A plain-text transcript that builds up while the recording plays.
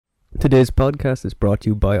Today's podcast is brought to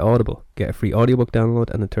you by Audible. Get a free audiobook download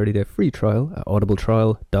and a 30-day free trial at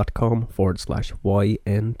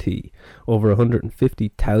audibletrial.com/YNT. Over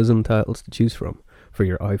 150,000 titles to choose from for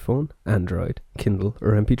your iPhone, Android, Kindle,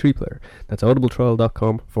 or MP3 player. That's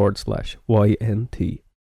audibletrial.com/YNT.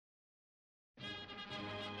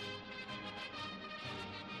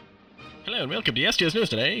 Hello and welcome to yesterday's news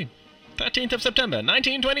today, 13th of September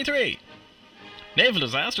 1923. Naval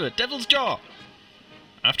disaster at Devil's Jaw.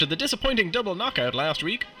 After the disappointing double knockout last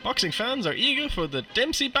week, boxing fans are eager for the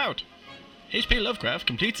Dempsey bout. H.P. Lovecraft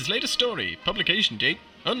completes his latest story, publication date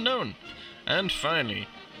unknown. And finally,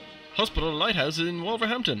 hospital lighthouse in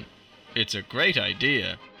Wolverhampton. It's a great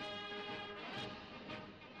idea.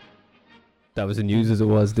 That was the news as it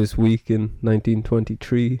was this week in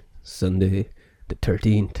 1923, Sunday the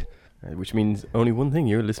 13th. Which means only one thing,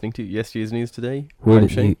 you're listening to yesterday's news today. Where I'm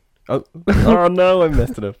did Shane. you- Oh no, I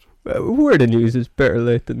messed it up. Where the news is better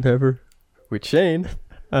late than never. With Shane.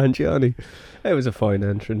 And Johnny. It was a fine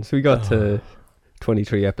entrance. We got to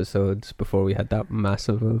 23 episodes before we had that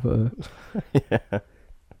massive of Yeah.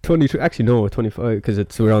 23. Actually, no, 25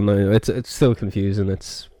 because we're on. It's still confusing.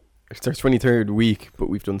 It's It's our 23rd week, but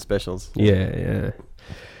we've done specials. yeah.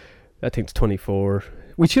 I think it's 24.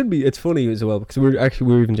 We should be. It's funny as well because we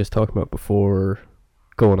were even just talking about before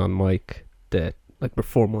going on mic that like we're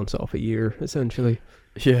 4 months off a year essentially.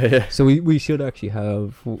 Yeah. So we should actually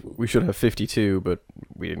have. We should have 52, but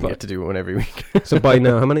we didn't get to do one every week. So by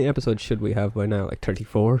now, how many episodes should we have by now? Like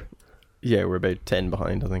 34. Yeah, we're about 10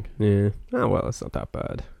 behind, I think. Yeah. Oh well, it's not that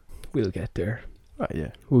bad. We'll get there. Yeah.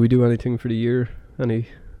 Will we do anything for the year? Any?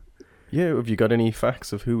 Yeah, have you got any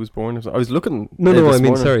facts of who was born? I was looking. No, this I mean,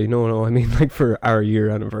 morning. sorry. No, I mean like for our year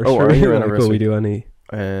anniversary. Oh, our year Like, will anniversary. we do any?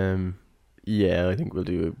 Yeah, I think we'll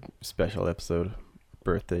do a special episode.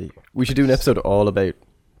 Birthday. We should do an episode all about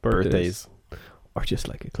birthdays. Or just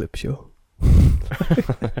like a clip show.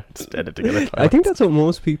 Just edit together. I think that's what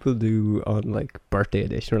most people do on like birthday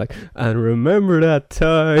edition. Or like, and remember that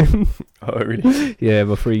time. Oh, really? Yeah,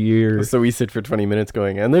 but for a year. So we sit for 20 minutes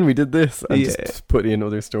going, and then we did this, and Yeah. just put in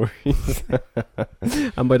other stories.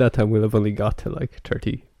 And by that time we'll have only got to like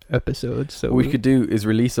 30 episodes. So What we could do is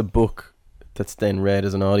release a book that's then read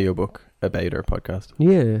as an audiobook about our podcast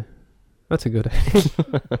Yeah, that's a good idea.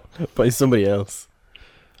 by somebody else.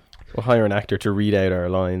 We'll hire an actor to read out our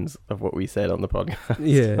lines of what we said on the podcast.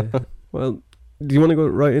 Yeah. Well, do you want to go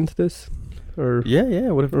right into this? Or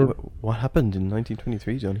Yeah. What happened in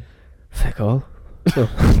 1923, Johnny? fuck all. So,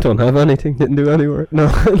 don't have anything. Didn't do any work. No.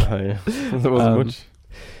 Oh, yeah. There wasn't much.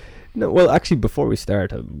 No, well, actually, before we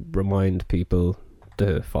start, I remind people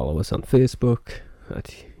to follow us on Facebook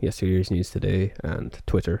at Yesterday's News Today and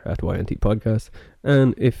Twitter at YNT Podcast.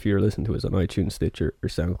 And if you're listening to us on iTunes, Stitcher, or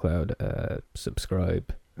SoundCloud,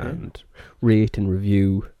 subscribe and rate and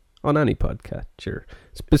review on any podcatcher.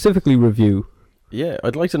 Specifically, review. Yeah,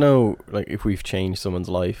 I'd like to know, like, if we've changed someone's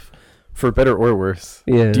life for better or worse.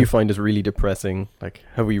 Yeah. Do you find us really depressing? Like,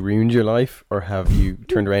 have we ruined your life, or have you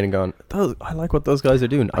turned around and gone, I like what those guys are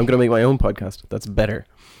doing. I'm going to make my own podcast. That's better.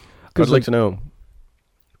 I'd like to know.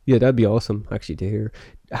 Yeah, that'd be awesome, actually, to hear.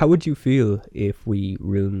 How would you feel if we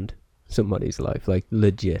ruined somebody's life, like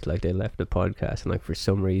legit, like they left the podcast and like for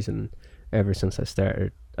some reason, ever since I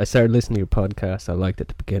started listening to your podcast, I liked it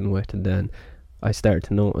to begin with, and then I started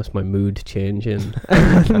to notice my mood changing,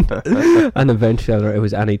 and eventually it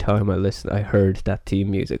was any time I heard that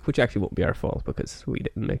theme music, which actually won't be our fault because we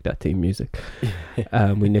didn't make that theme music.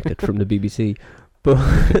 We nicked it from the BBC,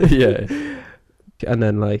 but Yeah. and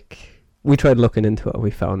then like we tried looking into it and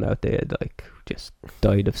we found out they had like just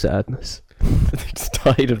died of sadness. They just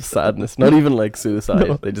died of sadness. Not even like suicide.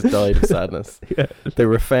 No. They just died of sadness. Yeah. They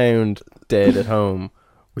were found dead at home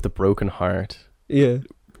with a broken heart, Yeah.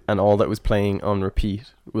 and all that was playing on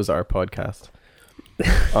repeat was our podcast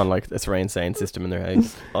on like a surround sound system in their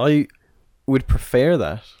house. I would prefer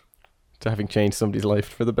that to having changed somebody's life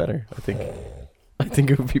for the better. I think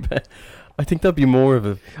it would be better. I think that'd be more of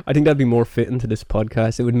a... I think that'd be more fitting to this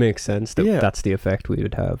podcast. It would make sense that that's the effect we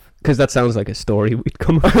would have. Because that sounds like a story we'd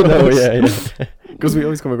come up with. Oh, yeah. Because we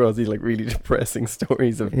always come across these like really depressing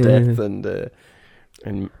stories of death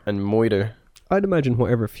and moiter. I'd imagine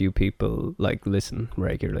whatever few people like listen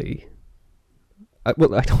regularly. I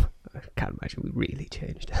can't imagine we really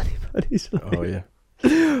changed anybody's life. Oh, yeah.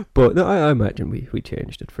 But no, I imagine we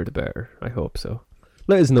changed it for the better. I hope so.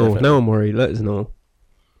 Let us know. Definitely. Now I'm worried. Let us know.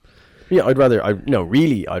 Yeah, I'd rather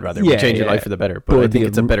we change your life for the better, but I think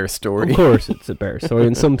it's a better story. Of course, it's a better story,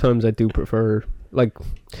 and sometimes I do prefer. Like,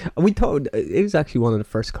 we thought it was actually one of the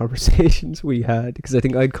first conversations we had, because I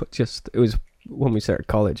think it was when we started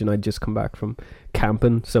college, and I'd just come back from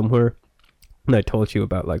camping somewhere, And I told you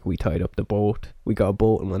about, like, we tied up the boat. We got a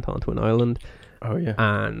boat and went onto an island. Oh yeah.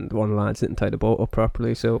 And one of the lads didn't tie the boat up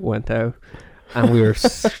properly, so it went out. And we were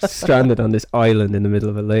stranded on this island in the middle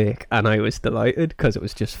of a lake. And I was delighted because it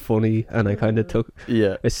was just funny. And I kind of took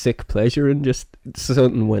Yeah. a sick pleasure in just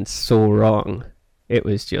something went so wrong. It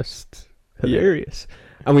was just hilarious.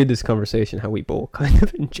 And we had this conversation how we both kind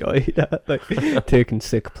of enjoyed that, like taking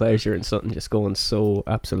sick pleasure in something just going so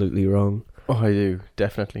absolutely wrong. Oh, I do,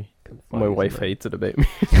 definitely. My Funny, wife isn't it? hates it about me.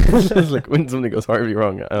 She's like, when something goes horribly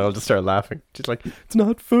wrong, and I'll just start laughing. She's like, it's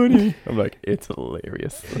not funny. I'm like, it's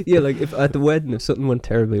hilarious. Yeah, like if at the wedding, if something went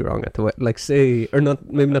terribly wrong at the wedding, like say, or not,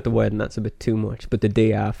 maybe not the wedding, that's a bit too much, but the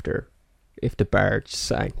day after, if the barge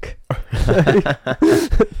sank,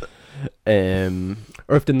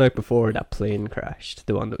 or if the night before that plane crashed,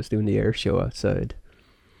 the one that was doing the air show outside.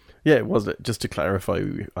 Yeah, it was. Just to clarify,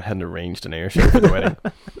 I hadn't arranged an air show for the wedding.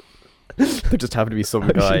 There just happened to be some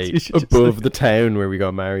guy You should just above say- the town where we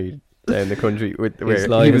got married down the country where he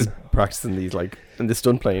lying. was practicing these, like, in the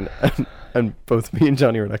stunt plane, and both me and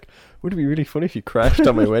Johnny were like, would it be really funny if you crashed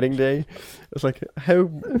on my wedding day? I was like, how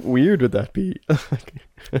weird would that be?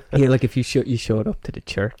 Yeah, like if you showed up to the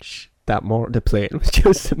church that morning, the plane was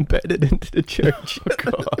just embedded into the church. Oh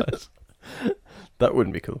god, that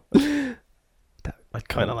wouldn't be cool. I'd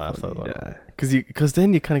kind of laugh though, Yeah. because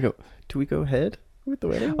then you kind of go, do we go ahead with the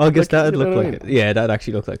wedding? I guess Like, that'd you know look what I like mean? yeah, that'd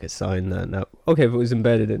actually look like a sign then. Now, okay, if it was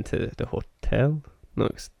embedded into the hotel, no,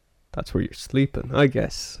 'cause that's where you're sleeping. I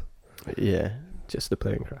guess Yeah. just the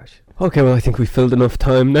plane crash. Okay, well, I think we filled enough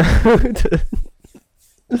time now.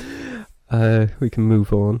 We can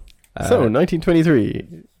move on. So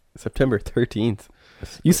 1923, September 13th.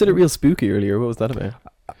 You said it real spooky earlier. What was that about?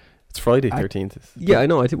 It's Friday 13th. Yeah, I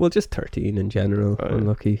know. Well, just 13 in general. Oh, yeah.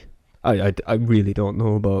 Unlucky. I really don't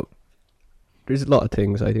know about. There's a lot of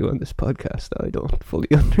things I do on this podcast that I don't fully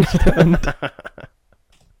understand.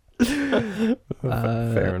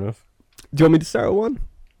 Fair enough. Do you want me to start with one?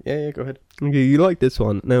 Yeah, go ahead. Okay, you like this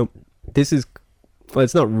one. Now, this is. Well,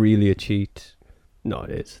 it's not really a cheat. No,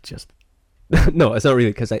 it is. It's just. No, it's not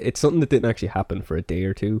really, because it's something that didn't actually happen for a day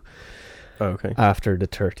or two Oh, okay. after the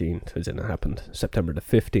 13th, as in it happened September the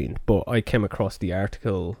 15th. But I came across an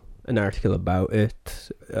article about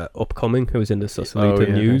it upcoming. It was in the Sausalito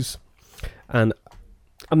yeah. News. And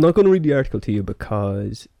I'm not going to read the article to you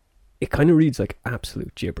because it kind of reads like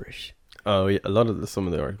absolute gibberish. Oh, yeah. Some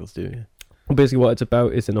of the articles do. Yeah. Basically, what it's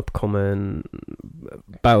about is an upcoming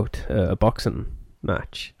bout, a boxing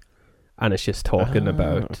match. And it's just talking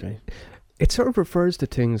about... Okay. It sort of refers to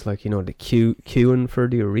things like, the queuing for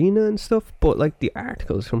the arena and stuff, but like the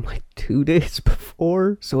article's from like 2 days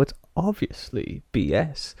before, so it's obviously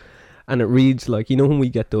BS. And it reads like, when we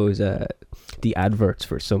get those, the adverts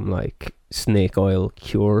for some like snake oil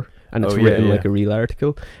cure, and it's written like a real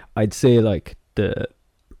article, I'd say like the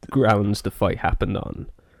grounds the fight happened on,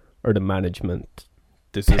 or the management.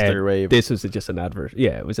 This is their way of... This was just an advert.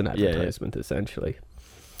 Yeah, it was an advertisement essentially.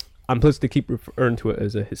 And plus they keep referring to it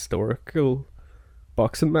as a historical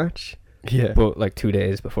boxing match. Yeah. But like 2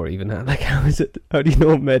 days before even that, like how do you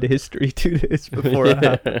know it made history 2 days before it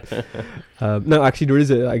happened? No, actually there is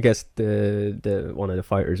I guess the one of the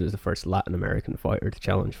fighters was the first Latin American fighter to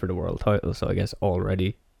challenge for the world title, so I guess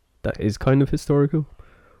already that is kind of historical.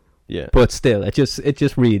 Yeah. But still, it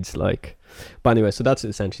just reads like... But anyway, so that's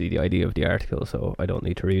essentially the idea of the article, so I don't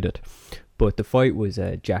need to read it. But the fight was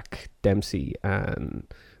Jack Dempsey and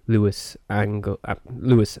Luis Angel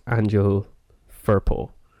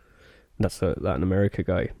Firpo. That's the Latin America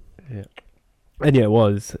guy. Yeah. And yeah, it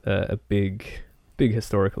was a big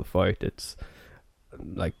historical fight. It's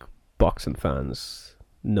like boxing fans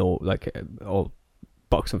know, like all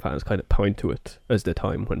boxing fans kind of point to it as the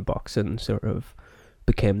time when boxing sort of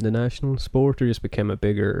became the national sport, or just became a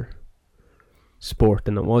bigger sport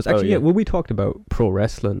than it was. Actually, when we talked about pro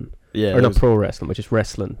wrestling, Yeah. or not pro wrestling, but just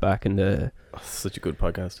wrestling back in the Such a good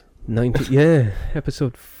podcast. 90,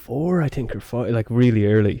 episode 4, I think, or 5, like really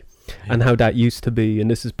early, and how that used to be, and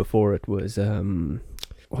this is before it was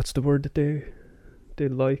what's the word that they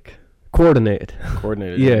like? Coordinated.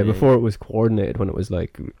 Coordinated. Yeah, before it was coordinated, when it was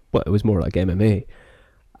like, well, it was more like MMA,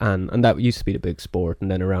 and that used to be the big sport, and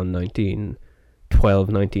then around 1912,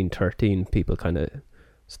 1913, people kind of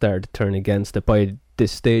started to turn against it. By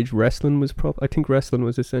this stage, wrestling was I think wrestling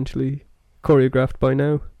was essentially choreographed by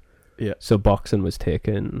now. Yeah. So boxing was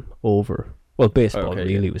taken over. Well, baseball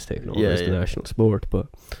really was taken over as the yeah. national sport, but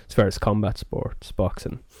as far as combat sports,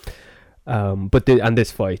 boxing. But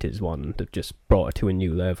this fight is one that just brought it to a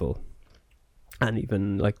new level. And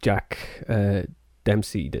even like Jack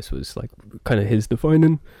Dempsey, this was like kind of his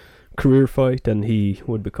defining career fight, and he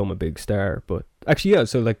would become a big star. But actually, yeah.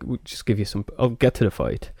 So like, we'll just give you some. I'll get to the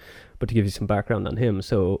fight, but to give you some background on him.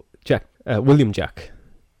 So William Jack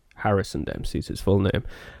Harrison Dempsey is his full name,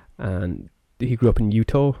 and he grew up in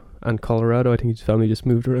Utah and Colorado. I think his family just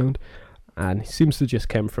moved around, and he seems to just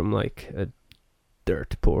came from like a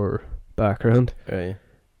dirt poor background. Yeah.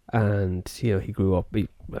 And he grew up he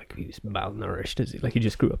was malnourished. He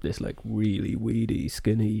just grew up this like really weedy,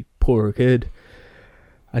 skinny, poor kid,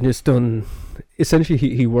 and just done. Essentially,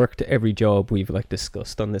 he worked every job we've like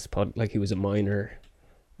discussed on this pod. Like he was a miner,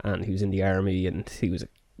 and he was in the army, and he was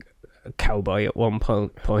a cowboy at one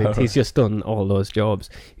point. He's just done all those jobs.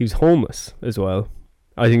 He was homeless as well.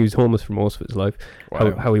 I think he was homeless for most of his life.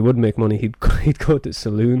 Wow. How he would make money, he'd go to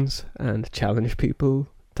saloons and challenge people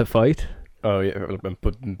to fight. Oh yeah, and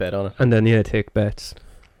put a bet on it. And then take bets.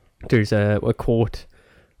 There's a quote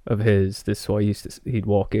of his. This is why he'd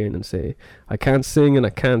walk in and say, "I can't sing and I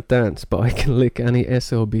can't dance, but I can lick any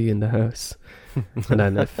SOB in the house." And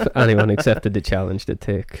then if anyone accepted the challenge, they'd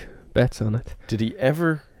take bets on it. Did he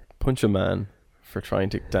ever punch a man for trying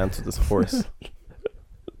to dance with his horse?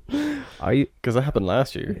 Because that happened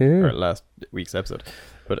last year, or last week's episode.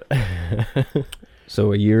 But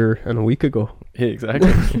so a year and a week ago. Yeah,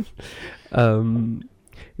 exactly.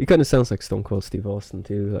 He kind of sounds like Stone Cold Steve Austin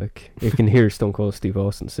too. Like you can hear Stone Cold Steve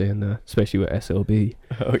Austin saying that, especially with SLB.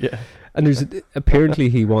 Oh yeah. And there's apparently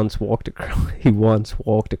he once walked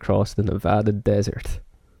across the Nevada desert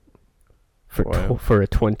for a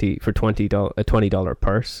 $20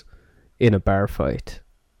 purse in a bar fight.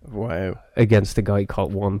 Wow. Against a guy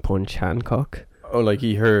called One Punch Hancock. Oh, like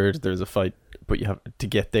he heard there's a fight, but you have to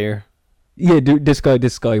get there. Yeah, this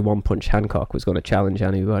guy One Punch Hancock was going to challenge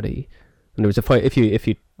anybody, and there was a fight. If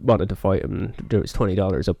you wanted to fight him, there was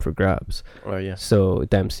 $20 up for grabs. Oh yeah. So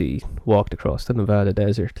Dempsey walked across the Nevada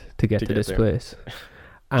desert to get to this there. place.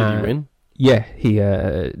 Did he win? Yeah, he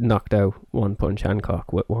knocked out One Punch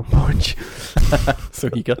Hancock with one punch. So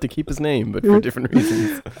he got to keep his name, but for different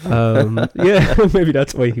reasons. Yeah, maybe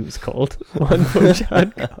that's why he was called One Punch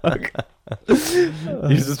Hancock.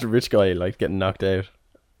 He's just a rich guy, like getting knocked out.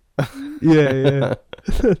 Yeah.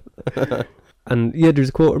 And yeah, there's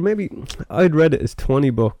a quote, or maybe I'd read it as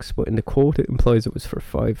 $20, but in the quote it implies it was for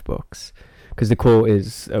 $5, because the quote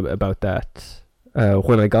is about that.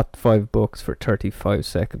 When I got $5 for 35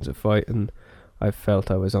 seconds of fighting, I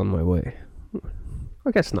felt I was on my way.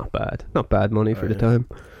 I guess not bad money for the time.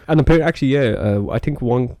 And actually, I think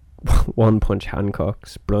One Punch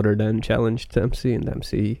Hancock's brother then challenged Dempsey, and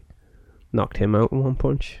Dempsey knocked him out in one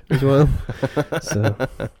punch as well. So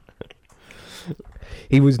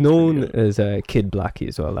he was known as Kid Blackie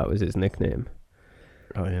as well. That was his nickname.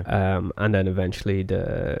 Oh yeah. And then eventually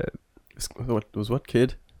what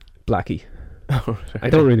kid? Blackie. I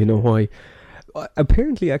don't really know why.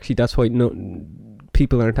 Apparently, actually, that's why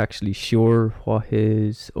people aren't actually sure what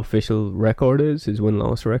his official record is, his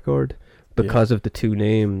win-loss record, because of the two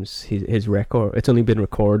names. His record, it's only been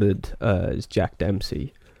recorded as Jack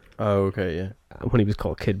Dempsey. Oh, okay, yeah. When he was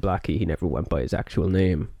called Kid Blackie, he never went by his actual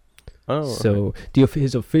name. Oh, so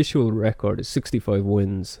his official record is 65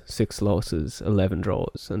 wins, 6 losses, 11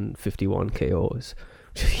 draws, and 51 KOs.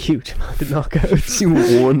 Huge amount of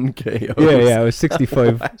knockouts. 1 KO. Yeah, it was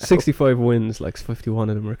 65 wins, like 51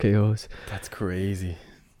 of them were KOs. That's crazy.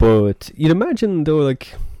 But you'd imagine though,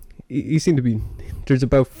 like he seemed to be. There's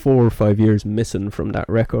about 4 or 5 years missing from that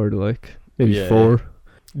record, like maybe 4. Yeah.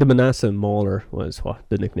 The Manasseh Mauler was what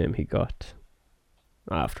the nickname he got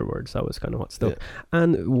afterwards. That was kind of what stuck. Yeah.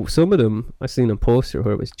 And some of them I seen a poster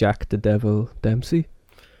where it was Jack the Devil Dempsey.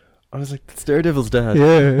 I was like, that's Daredevil's dad.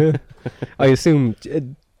 Yeah. I assume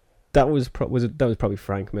that was probably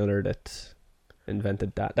Frank Miller that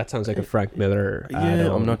invented that. That sounds like a Frank Miller.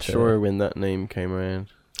 Yeah, I'm not sure when that name came around.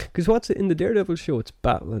 Because what's it in the Daredevil show? It's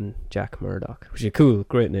battling Jack Murdoch, which is a cool,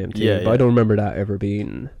 great name too. Yeah, but I don't remember that ever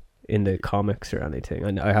being in the comics or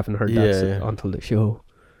anything. I haven't heard that until the show.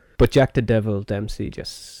 But Jack the Devil Dempsey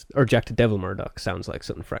or Jack the Devil Murdoch sounds like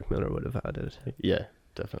something Frank Miller would have added. Yeah,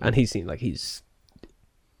 definitely. And he seemed like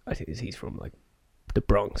I think he's from like the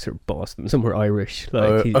Bronx or Boston, somewhere Irish.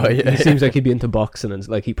 Like he seems like he'd be into boxing, and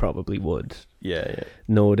like he probably would. Yeah.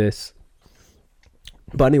 Know this.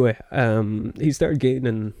 But anyway, he started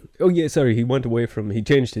gaining. Oh yeah, sorry. He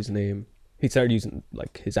changed his name. He started using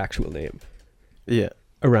like his actual name. Yeah.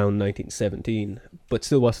 Around 1917, but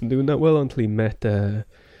still wasn't doing that well until he met.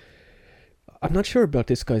 I'm not sure about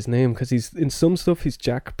this guy's name because he's in some stuff he's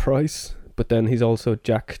Jack Price, but then he's also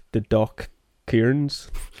Jack the Doc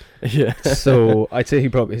Kearns. Yeah. So I'd say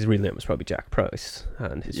his real name was probably Jack Price,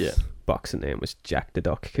 and his boxing name was Jack the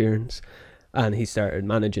Doc Kearns, and he started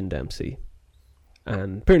managing Dempsey.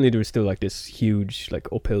 and apparently there was still like this huge like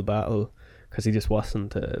uphill battle because he just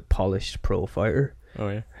wasn't a polished pro fighter. Oh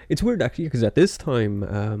yeah. It's weird actually because at this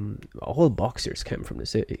time, all boxers came from the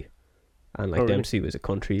city, and like Oh, really? Dempsey was a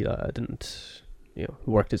country lad and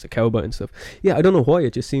worked as a cowboy and stuff. Yeah, I don't know why.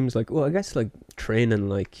 It just seems like, well, I guess like training,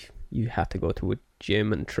 like you had to go to a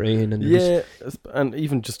gym and train, and and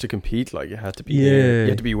even just to compete, like you had to be Yeah. you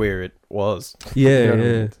had to be where it was. yeah, You know what I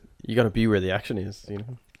yeah. mean? You got to be where the action is, you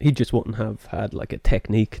know. He just wouldn't have had like a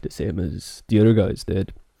technique the same as the other guys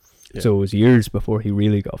did. Yeah. So it was years before he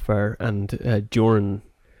really got far. And during,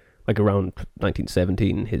 like around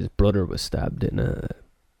 1917, his brother was stabbed in a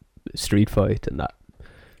street fight, and that,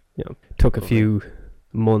 took a Okay. few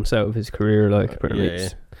months out of his career. Like, apparently,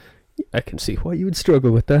 I can see why you would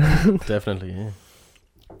struggle with that. Definitely, yeah.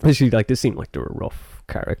 Especially, like, this seemed like they were rough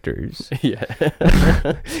characters. Yeah.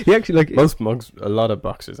 He actually, like, A lot of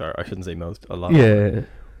boxers are. I shouldn't say most. A lot. yeah.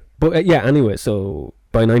 But anyway, so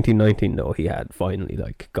by 1919, though, he had finally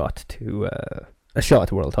like got to a shot at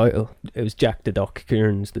the world title. It was Jack the Doc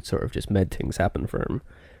Kearns that sort of just made things happen for him,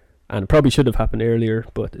 and it probably should have happened earlier,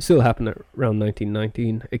 but it still happened around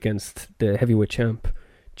 1919 against the heavyweight champ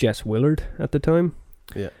Jess Willard at the time.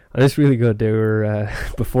 Yeah. And it's really good. They were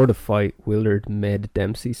before the fight, Willard made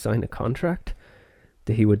Dempsey sign a contract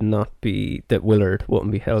that that Willard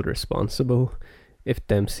wouldn't be held responsible if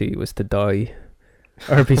Dempsey was to die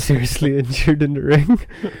or be seriously injured in the ring.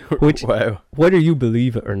 Which, wow. whether you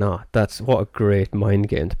believe it or not, that's what a great mind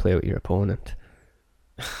game to play with your opponent.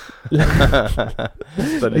 That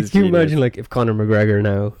Like, is can you genius. imagine like if Conor McGregor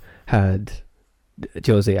now had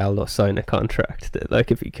Jose Aldo sign a contract that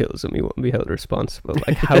like if he kills him he wouldn't be held responsible?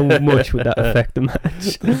 Like, how much would that affect the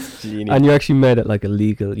match? That's genius. And you actually made it like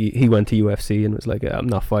illegal. He went to UFC and was like, I'm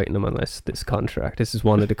not fighting him unless this contract. This is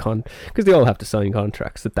one of the because they all have to sign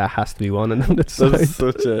contracts. That has to be one of them that's That's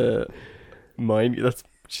signed. such a mind. That's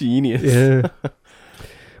genius. Yeah.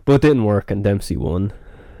 But it didn't work, and Dempsey won.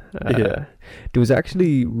 Yeah. There was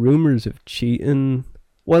actually rumors of cheating.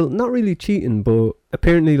 Well, not really cheating, but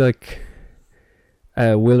apparently like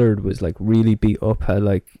Willard was like really beat up. How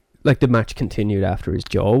like the match continued after his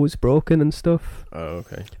jaw was broken and stuff, Oh,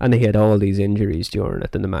 okay. and he had all these injuries during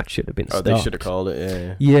it, and the match should have been Oh, stopped. they should have called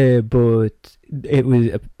it. Yeah. Yeah, but it was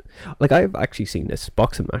like I've actually seen this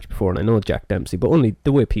boxing match before, and I know Jack Dempsey, but only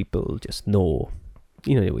the way people just know, a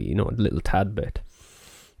little tad bit.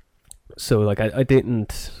 So like I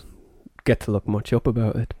didn't get to look much up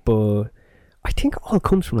about it, but I think it all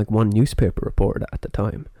comes from like one newspaper report at the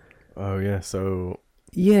time. Oh yeah. So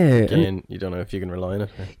Yeah, again, you don't know if you can rely on it.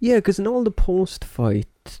 yeah, because in all the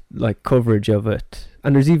post-fight like coverage of it,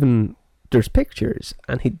 and there's pictures,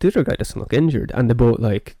 and the other guy doesn't look injured, and they both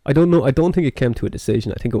like, I don't think it came to a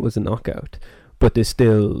decision. I think it was a knockout, but they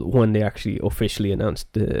still, when they actually officially announced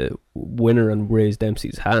the winner and raised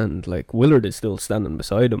Dempsey's hand, like Willard is still standing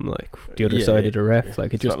beside him, like the other Yeah, side of the ref. yeah.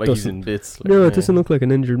 Like it It's just not like he's doesn't. in bits. Like, No, yeah. it doesn't look like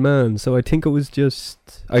an injured man. So I think it was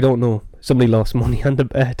just, I don't know, somebody lost money on the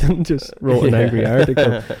bet and just wrote an angry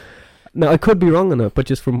article. Now I could be wrong on it, but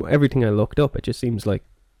just from everything I looked up, it just seems like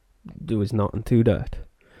there was nothing to that.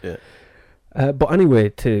 Yeah. But anyway,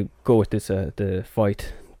 to go with this, the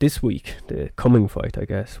fight this week, the coming fight, I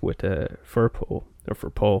guess, with Firpo.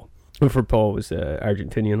 Firpo was an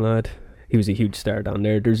Argentinian lad. He was a huge star down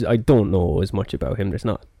there. I don't know as much about him. There's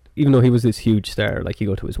not, even though he was this huge star. Like you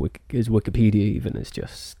go to his Wikipedia, even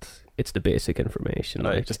it's the basic information.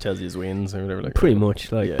 Like, Like, it just tells you his wins or whatever. Like pretty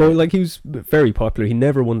much, like, Yeah. but like he was very popular. He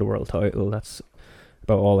never won the world title. That's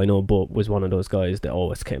about all I know. But was one of those guys that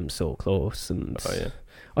always came so close. And Oh yeah.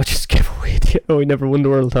 I just gave away. He never won the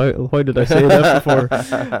world title. Why did I say that before?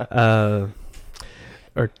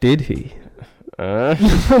 Or did he? But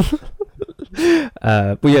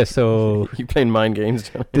yeah, so You playing mind games,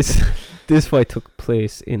 John? this fight took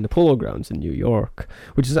place in the Polo Grounds in New York,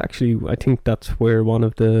 which is actually, I think that's where one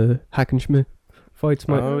of the Hackenschmidt fights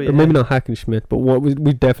might, Oh, or yeah. maybe not Hackenschmidt, but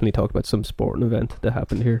we definitely talked about some sporting event that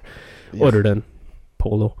happened here, Yeah. other than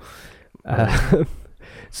polo.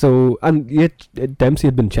 So, and yet Dempsey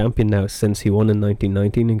had been champion now since he won in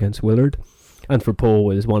 1919 against Willard, and Firpo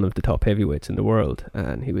was one of the top heavyweights in the world,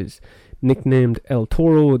 and he was nicknamed El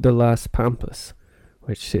Toro de las Pampas,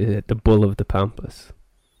 which is the Bull of the Pampas.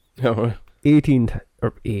 Oh,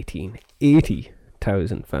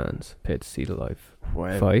 80,000 fans paid to see the live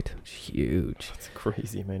wow. fight. It's huge. That's a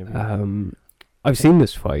crazy amount of people. I've seen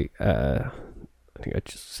this fight. I think I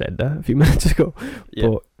just said that a few minutes ago, Yeah.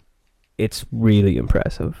 but it's really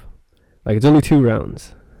impressive. Like, it's only 2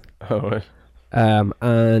 rounds. Oh, right.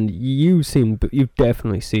 And you've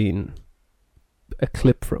definitely seen a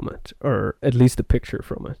clip from it, or at least a picture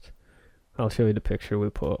from it, I'll show you the picture we'll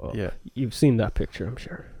put up. Yeah. You've seen that picture, I'm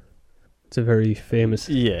sure. It's a very famous...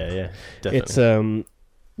 Yeah, definitely. It's,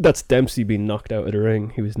 that's Dempsey being knocked out of the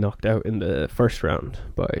ring. He was knocked out in the first round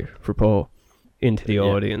by Firpo into the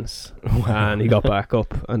audience. And he got back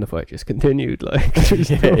up and the fight just continued. Like, It's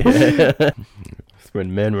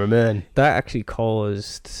when men were men. That actually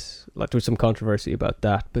caused... Like, there was some controversy about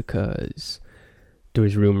that because there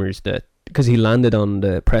was rumours that... Because he landed on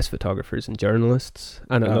the press photographers and journalists,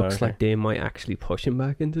 and it looks like they might actually push him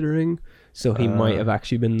back into the ring. So he might have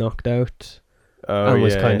actually been knocked out and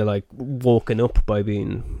was kind of like woken up by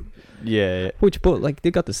being... Yeah. Which, but like,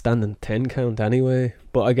 they got the standing 10 count anyway.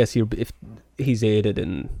 But I guess if he's aided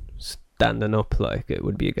in standing up, like, it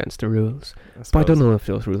would be against the rules. But I don't know if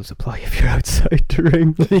those rules apply if you're outside the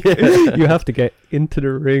ring. You have to get into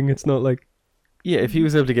the ring. It's not like... Yeah, if he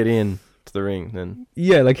was able to get in to the ring, then...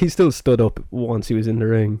 Yeah, like, he still stood up once he was in the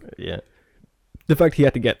ring. Yeah. The fact he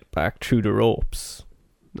had to get back through the ropes,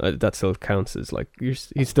 that still counts as, like,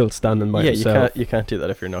 he's still standing by himself. You can't do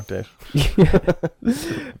that if you're knocked out.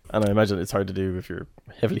 And I imagine it's hard to do if you're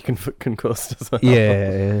heavily concussed as well.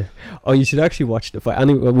 Yeah. Oh, you should actually watch the fight.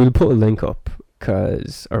 Anyway, we'll put a link up,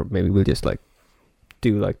 or maybe we'll just, like,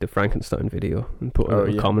 do, like, the Frankenstein video and put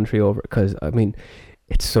a commentary over it, because, I mean,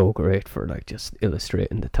 it's so great for, like, just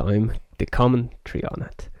illustrating the time, the commentary on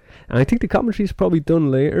it. And I think the commentary is probably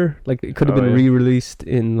done later. Like, it could have been re-released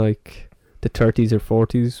in, like, the 30s or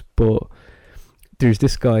 40s, but there's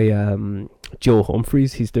this guy, Joe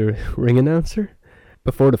Humphreys. He's the ring announcer.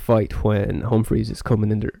 Before the fight, when Humphreys is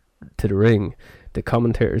coming into the ring, the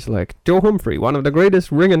commentator's like, Joe Humphrey, one of the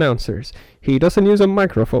greatest ring announcers. He doesn't use a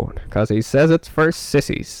microphone because he says it's for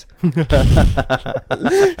sissies. That's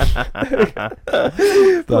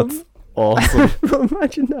awesome.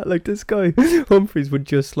 Imagine that, like, this guy Humphreys would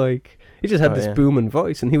just, like, he just had this booming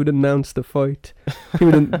voice and he would announce the fight. He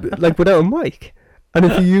would like, without a mic. And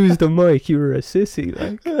if you used a mic, you were a sissy,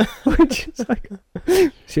 like. Which is like,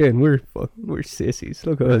 Shane, we're sissies.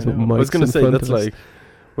 Look at us with mics. I was going to say, that's like, like,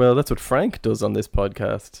 well, that's what Frank does on this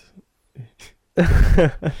podcast.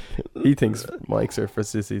 He thinks mics are for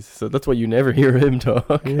sissies, so that's why you never hear him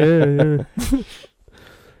talk. Yeah.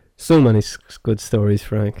 So many good stories,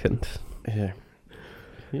 Frank, and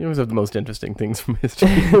you always have the most interesting things from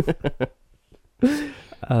history.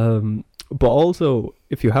 But also,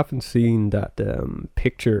 if you haven't seen that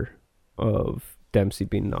picture of Dempsey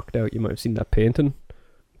being knocked out, you might have seen that painting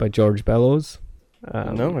by George Bellows.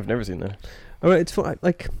 No, I've never seen that. All right, it's fun.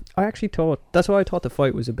 Like, I actually thought, that's why I thought the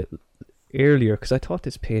fight was a bit earlier, because I thought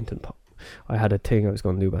this painting, I had a thing I was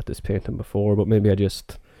going to do about this painting before, but maybe I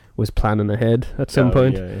just was planning ahead at some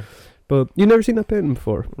point. Yeah. But you never seen that painting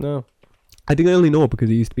before? No. I think I only know it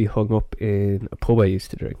because it used to be hung up in a pub I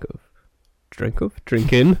used to drink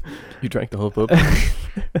in. You drank the whole pub?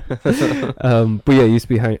 But yeah, it used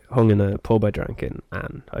to be hung in a pub I drank in,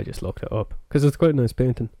 and I just looked it up because it's quite a nice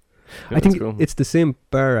painting. Yeah, I think cool. it's the same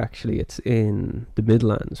bar, actually. It's in the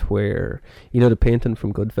Midlands, where, you know, the painting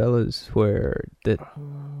from Goodfellas, where the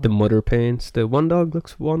mother paints, the one dog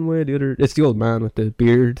looks one way, the other, it's the old man with the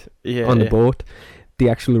beard on the boat. The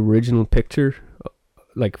actual original picture,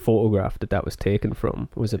 like photograph that was taken from,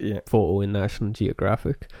 was a photo in National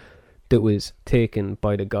Geographic that was taken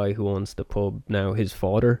by the guy who owns the pub now, his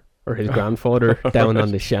father or his grandfather, down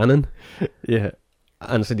on the Shannon. Yeah.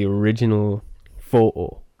 And so the original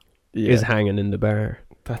photo is hanging in the bar.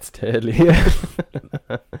 That's deadly. Yeah.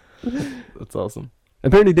 That's awesome.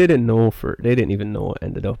 Apparently they didn't even know it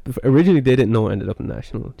ended up. Originally they didn't know it ended up in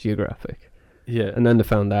National Geographic. Yeah. And then they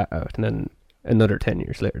found that out, and then another 10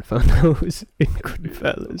 years later they found out it was in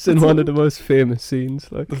Goodfellas, in one of the most famous scenes.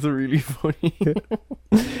 Like, that's really funny.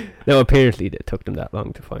 Now apparently it took them that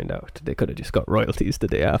long to find out. They could have just got royalties the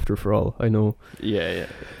day after, for all I know. Yeah.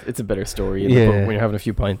 It's a better story in the pub when you're having a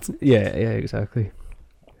few pints. Yeah, exactly.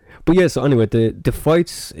 But yeah, so anyway, the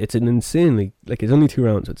fights, it's an insanely, like, it's only 2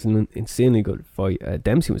 rounds, so it's an insanely good fight.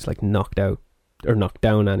 Dempsey was, like, knocked down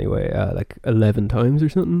anyway, like 11 times or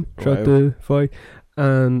something throughout the fight.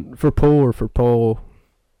 And for Paul,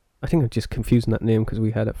 I think I'm just confusing that name because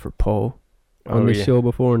we had it for Paul on the show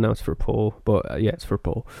before, and now it's for Paul. But it's for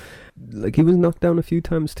Paul. Like, he was knocked down a few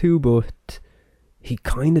times too, but he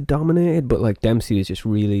kind of dominated. But, like, Dempsey was just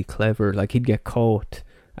really clever. Like, he'd get caught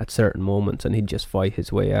at certain moments and he'd just fight his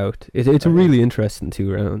way out. It's a really interesting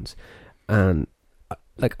 2 rounds. And,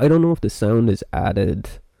 like, I don't know if the sound is added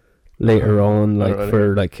later on, like,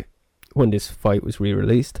 for, like, when this fight was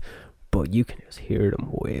re-released, but you can just hear them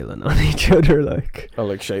wailing on each other, like... Oh,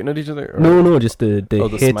 like shouting at each other? Or? No, just the the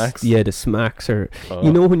hits. smacks? Yeah, the smacks are...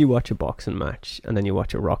 You know when you watch a boxing match and then you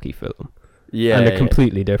watch a Rocky film? Yeah, and they're yeah.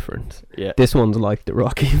 completely different. Yeah. This one's like the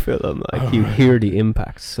Rocky film, like you hear the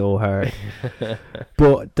impact so hard.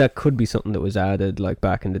 But that could be something that was added like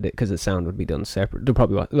back in the day, because the sound would be done separate. There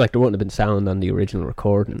probably like there wouldn't have been sound on the original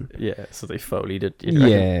recording. Yeah, so they Foleyed it. you'd reckon?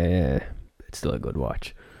 Yeah, it's still a good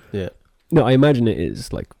watch. Yeah. No, I imagine it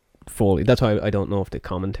is like Foley. That's why I don't know if the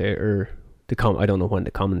commentator, I don't know when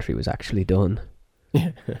the commentary was actually done.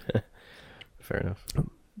 Yeah. Fair enough.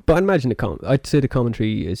 But I imagine I'd say the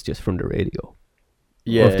commentary is just from the radio.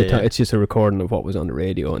 Yeah, Of the yeah. it's just a recording of what was on the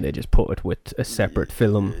radio, and they just put it with a separate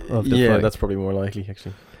film of the Yeah, fight. that's probably more likely,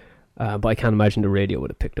 actually. But I can't imagine the radio would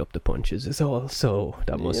have picked up the punches. It's all so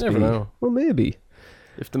that You must never be. know. Well, maybe.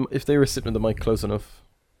 If they were sitting with the mic close enough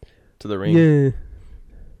to the ring. Yeah.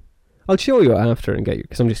 I'll show you after and get you,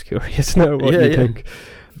 because I'm just curious now what you think.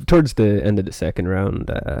 Towards the end of the second round,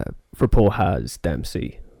 Firpo has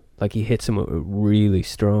Dempsey. Like, he hits him with a really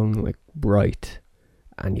strong, like, right.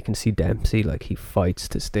 And you can see Dempsey, like, he fights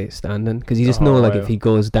to stay standing. Because you just know, like, if he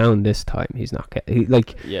goes down this time, he's not getting...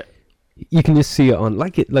 Like, Yeah. you can just see it on...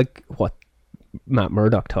 Like what Matt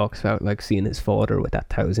Murdock talks about, like, seeing his father with that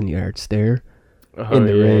 1,000-yard stare in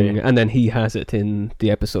the ring. Yeah. And then he has it in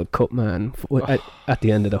the episode Cutman at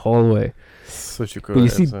the end of the hallway. Such a good But you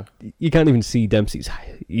see, episode. you can't even see Dempsey's,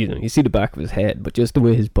 you see the back of his head, but just the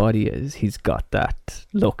way his body is, he's got that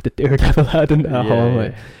look that Daredevil had in that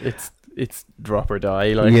hallway. Yeah. It's drop or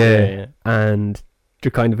die, like. Yeah. And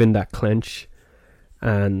they're kind of in that clench,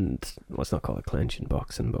 and well, it's not called a clench in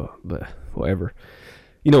boxing, but whatever.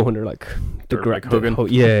 You know when they're like They're like hugging.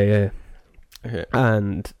 yeah. Yeah.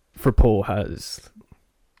 And Firpo has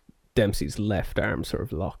Dempsey's left arm sort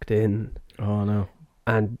of locked in. Oh no.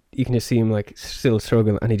 And you can just see him like still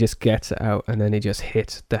struggling, and he just gets it out, and then he just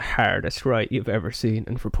hits the hardest right you've ever seen,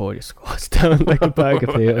 and Firpo just goes down like a bag of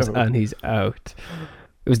potatoes, and he's out.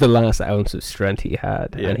 It was the last ounce of strength he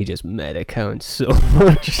had, Yeah. and he just made it count so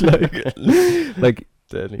much. Like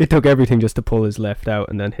Deadly. it took everything just to pull his left out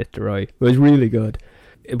and then hit the right. It was really good.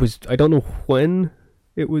 It was, I don't know when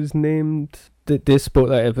it was named this,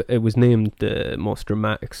 but it was named the most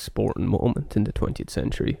dramatic sporting moment in the 20th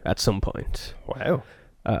century at some point. Wow.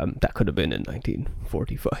 That could have been in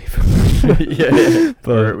 1945. Yeah.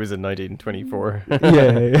 But- Or it was in 1924.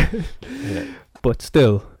 yeah. Yeah. But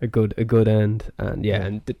still a good end, and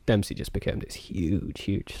and Dempsey just became this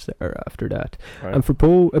huge star after that. Right. And for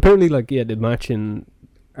Poe, apparently, like the match in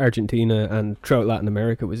Argentina and throughout Latin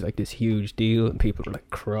America was like this huge deal, and people were like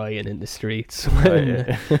crying in the streets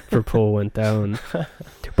when for Poe went down.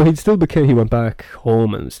 But he went back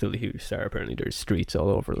home and was still a huge star. Apparently, there's streets all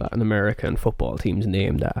over Latin America and football teams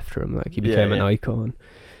named after him. Like, he became an icon.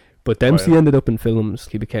 But Dempsey ended up in films.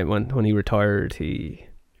 He became when he retired. He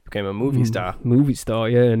became a movie star. Movie star,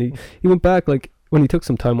 yeah. And he went back like when he took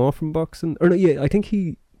some time off from boxing. Or no, yeah, I think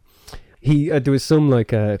he there was some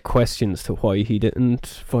like questions to why he didn't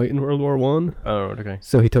fight in World War One. Oh, okay.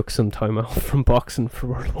 So he took some time off from boxing for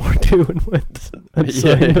World War Two and went and Yeah.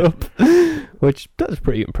 signed up, which that's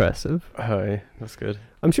pretty impressive. Oh, yeah, that's good.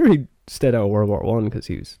 I'm sure he stayed out of World War One because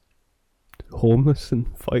he was homeless and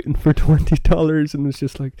fighting for $20 and was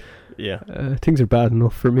just like, Yeah. things are bad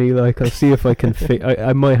enough for me. Like, I'll see if I can.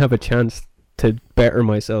 I might have a chance to better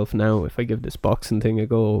myself now if I give this boxing thing a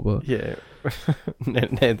go. But Yeah. now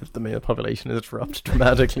that the male population has dropped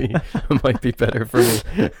dramatically, it might be better for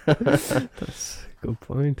me. that's a good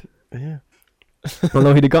point. Yeah.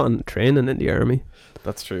 Although he'd have gotten training in the army.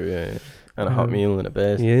 That's true, yeah. And a hot meal and a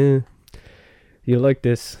bed. Yeah. You like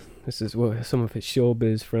this. This is what some of his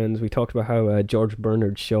showbiz friends. We talked about how George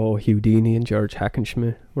Bernard Shaw, Houdini, and George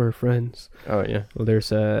Hackenschmidt were friends. Oh, yeah. Well,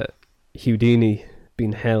 there's Houdini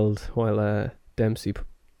being held while Dempsey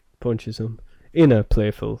punches him in a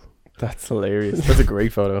playful. That's hilarious. That's a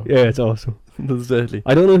great photo. Yeah, it's awesome. That's deadly.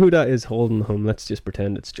 I don't know who that is holding him. Let's just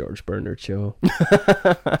pretend it's George Bernard Shaw.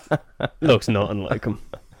 Looks nothing like him.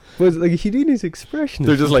 But like Houdini's expression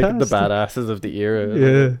They're is just like the fantastic. badasses of the era.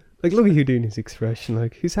 Yeah. Like, look at Houdini's expression.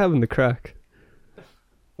 Like, he's having the crack.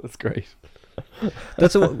 That's great.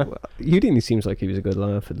 That's what Houdini seems like he was a good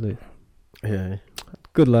laugh at least. Yeah.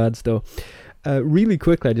 Good lads, though. Really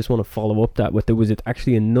quickly, I just want to follow up that with there was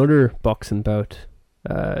actually another boxing bout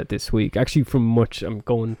this week. Actually, I'm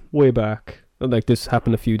going way back. Like, this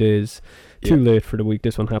happened a few days too late for the week.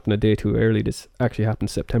 This one happened a day too early. This actually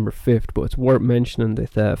happened September 5th, but it's worth mentioning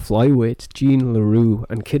that flyweights Jean LaRue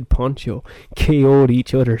and Kid Poncho KO'd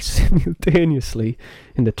each other simultaneously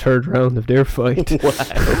in the third round of their fight.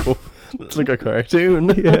 Wow. It's like a cartoon.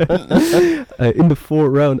 Yeah. In the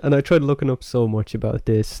fourth round. And I tried looking up so much about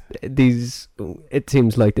this. It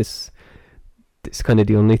seems like this it's kind of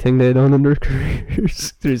the only thing they've done in their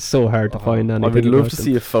careers. It's so hard to find anything. I would love about to them.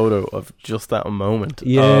 see a photo of just that moment.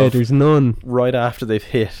 Yeah, of there's none. right after they've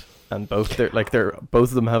hit, and both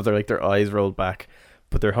of them have their eyes rolled back,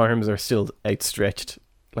 but their arms are still outstretched,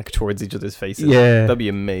 like towards each other's faces. Yeah. That'd be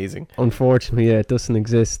amazing. Unfortunately, yeah, it doesn't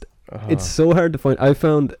exist. It's so hard to find. I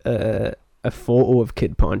found a photo of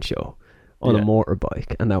Kid Poncho on a Yeah.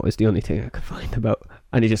 motorbike, and that was the only thing I could find about.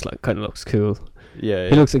 And he just like kind of looks cool. Yeah,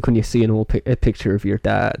 He looks like when you see an old a picture of your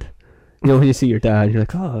dad. You know, when you see your dad, you're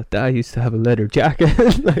like, oh, Dad used to have a leather jacket.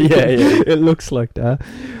 Like, Yeah. It looks like that.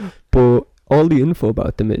 But all the info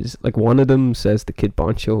about them is, like, one of them says the Kid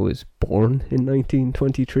Poncho was born in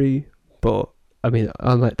 1923. But, I mean,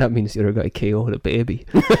 that means the other guy KO'd a baby.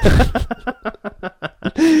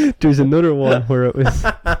 There's another one where it was...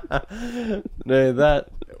 No, that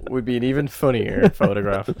would be an even funnier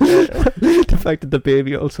photograph. the fact that the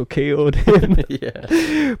baby also KO'd him.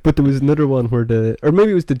 Yeah. But there was another one where or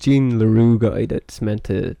maybe it was the Jean LaRue guy that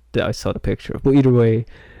I saw the picture of. But either way,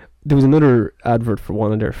 there was another advert for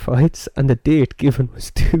one of their fights, and the date given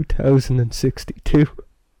was 2062.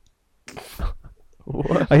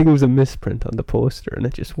 What? I think it was a misprint on the poster, and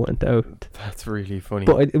it just went out. That's really funny.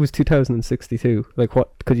 But it was 2062. Like,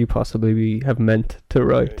 what could you possibly have meant to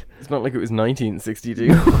write? It's not like it was 1962.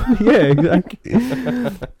 Yeah,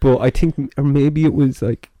 exactly. But I think, or maybe it was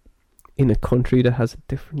like in a country that has a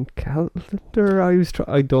different calendar.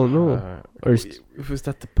 I don't know. Or was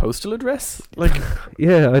that the postal address? Like,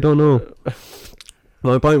 yeah, I don't know.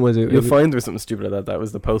 My point was you'll find there's something stupid like that. That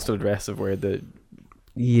was the postal address of where the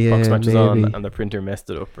box match was maybe. on, and the printer messed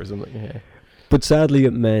it up or something. Yeah. But sadly,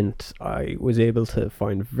 it meant I was able to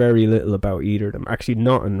find very little about either of them. Actually,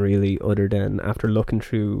 nothing really, other than after looking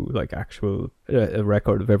through like actual a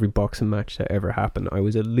record of every boxing match that ever happened, I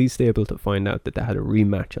was at least able to find out that they had a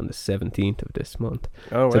rematch on the 17th of this month.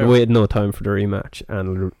 Oh, So wow. they waited no time for the rematch,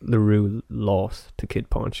 and LaRue lost to Kid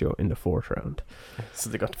Poncho in the 4th round. So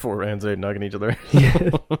they got 4 rounds out knocking each other.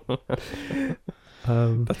 Yeah.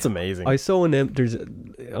 That's amazing. I saw there's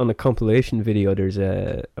on a compilation video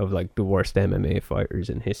of like the worst MMA fighters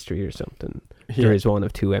in history or something. Yeah. There is one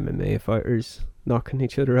of 2 MMA fighters knocking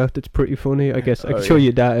each other out. That's pretty funny. I guess I Oh, could show yeah.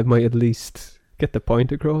 you that. It might at least get the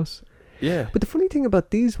point across. Yeah. But the funny thing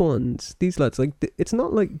about these lads, like it's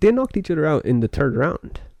not like they knocked each other out in the 3rd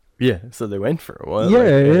round. Yeah. So they went for a while.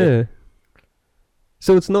 Yeah.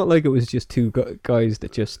 So it's not like it was just 2 guys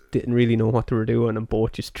that just didn't really know what they were doing and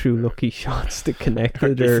both just threw lucky shots that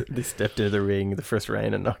connected. They stepped into the ring the first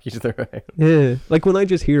round and knocked each other out. Yeah, like when I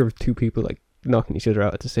just hear of 2 people like knocking each other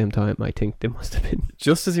out at the same time, I think they must have been.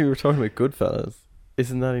 Just as you were talking about Goodfellas,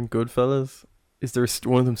 isn't that in Goodfellas? Is there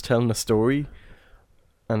one of them's telling a story,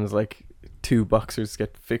 and it's like 2 boxers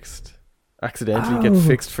accidentally get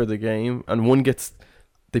fixed for the game, and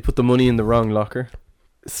they put the money in the wrong locker,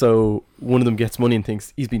 so one of them gets money and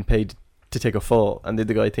thinks he's been paid to take a fall, and then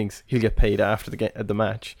the guy thinks he'll get paid after the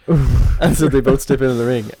match, and so they both step into the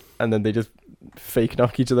ring, and then they just fake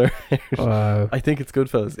knock each other out. Wow. I think it's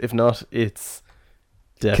Goodfellas. If not, it's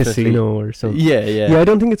definitely Casino or something. Yeah. I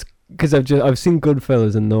don't think it's because I've seen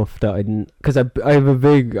Goodfellas enough that I didn't, because I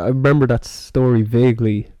remember that story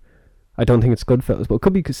vaguely. I don't think it's Goodfellas, but it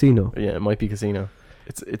could be Casino. Yeah, it might be Casino.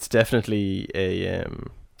 It's definitely a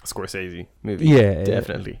Scorsese movie. Yeah,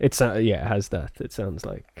 definitely. It's it has that. It sounds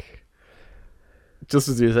like. Just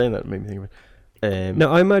as you were saying that, it made me think of it.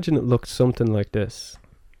 Now I imagine it looked something like this.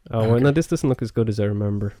 Oh, well, Okay. no, this doesn't look as good as I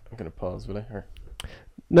remember. I'm gonna pause, will I? Or...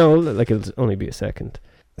 No, like it'll only be a second.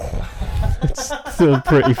 It's still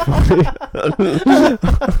pretty funny.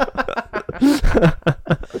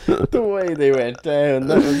 The way they went down,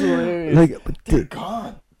 that was hilarious. Like, but they're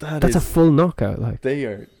gone. that's a full knockout. Like, They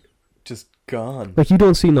are just gone. you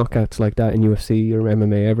don't see knockouts like that in UFC or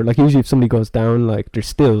MMA ever. Like, usually if somebody goes down, like They're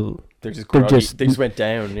they're groggy. just- They just went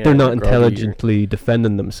down. Yeah, they're not groggy. intelligently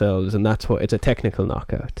defending themselves, and that's what it's a technical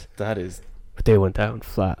knockout. That is. But they went down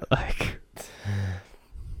flat. Like,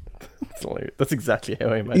 That's hilarious. That's exactly how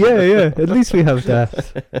I imagine. yeah, it. yeah. At least we have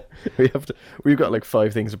that. We've got like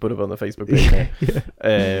 5 things to put up on the Facebook page now.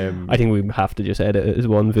 Yeah. I think we have to just edit it as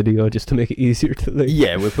one video just to make it easier to like.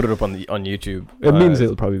 Yeah, we'll put it up on YouTube. It means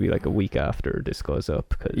it'll probably be like a week after this goes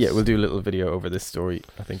up. Cause Yeah, we'll do a little video over this story.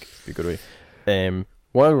 I think it'd be a good way.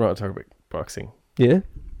 While we're not talking about boxing, Yeah.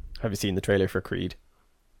 have you seen the trailer for Creed?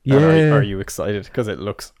 Yeah. And are you excited? Because it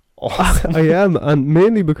looks awesome. I am, and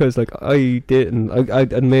mainly because like I didn't.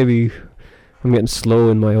 And maybe I'm getting slow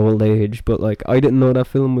in my old age, but like I didn't know that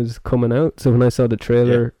film was coming out. So when I saw the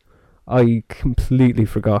trailer, I completely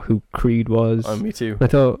forgot who Creed was. Me too. I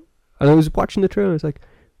thought, and I was watching the trailer. I was like,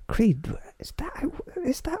 Creed, is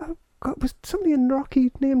that God, was somebody in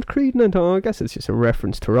Rocky named Creed? And I thought, oh, I guess it's just a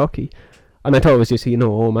reference to Rocky. And I thought it was just,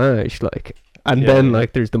 homage, like. And then,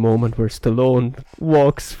 like, there's the moment where Stallone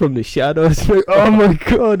walks from the shadows. Like, oh my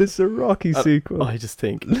God, it's a Rocky sequel. I just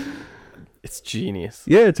think it's genius.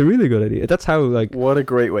 Yeah, it's a really good idea. That's how, like... What a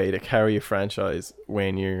great way to carry a franchise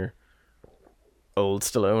when you're old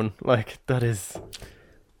Stallone. Like, that is...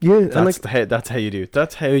 Yeah, that's how you do it.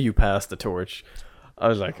 That's how you pass the torch. I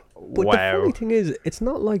was like, but wow. The funny thing is, it's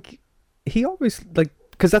not like... He always, like...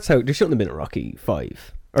 Because that's how... There shouldn't have been a Rocky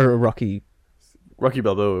 5. Or a Rocky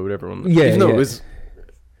Balboa, whatever one. Yeah, even though it was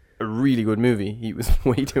a really good movie, he was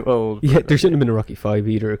way too old. Yeah, there shouldn't have been a Rocky 5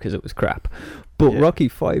 either because it was crap. But Rocky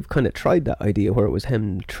 5 kind of tried that idea where it was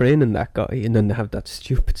him training that guy and then they have that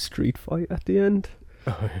stupid street fight at the end.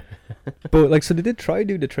 But like, so they did try to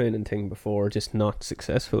do the training thing before, just not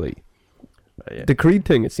successfully. The Creed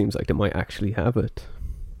thing, it seems like they might actually have it.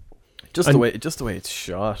 Just the way it's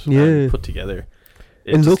shot Yeah. and put together.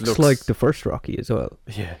 It looks like the first Rocky as well.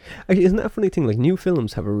 Yeah. Actually, isn't that a funny thing? Like, new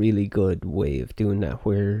films have a really good way of doing that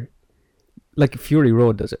where... Like, Fury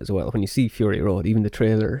Road does it as well. When you see Fury Road, even the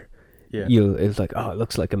trailer, it's like, oh, it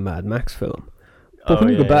looks like a Mad Max film. But when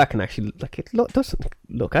you go back and actually... Like, it doesn't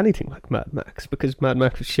look anything like Mad Max because Mad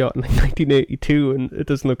Max was shot in like 1982 and it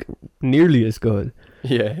doesn't look nearly as good.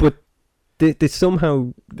 Yeah. But they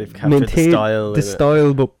somehow... They've captured the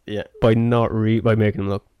style, but by by making them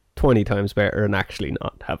look 20 times better and actually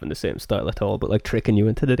not having the same style at all, but like tricking you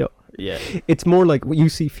into the it's more like when you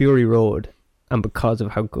see Fury Road and because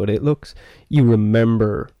of how good it looks you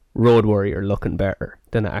remember Road Warrior looking better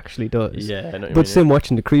than it actually does. But same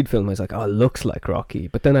watching the Creed film, I was like, oh, it looks like Rocky,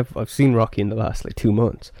 but then I've seen Rocky in the last like 2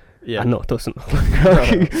 months and no, it doesn't look like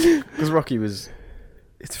Rocky because Rocky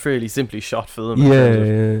it's fairly simply shot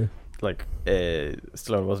film. Like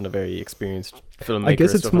Stallone wasn't a very experienced filmmaker. I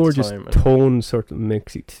guess it's more just time. tone sort of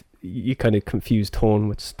mix. You kind of confuse tone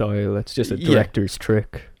with style. It's just a director's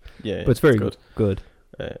trick. Yeah, but it's very good.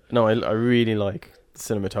 No, I really like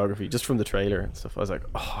cinematography just from the trailer and stuff. I was like,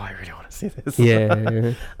 oh, I really want to see this.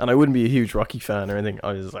 Yeah. And I wouldn't be a huge Rocky fan or anything.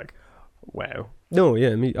 I was like, wow. No,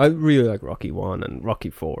 yeah, I really like Rocky 1 and Rocky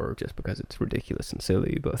 4 just because it's ridiculous and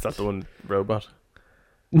silly. But is that the one robot?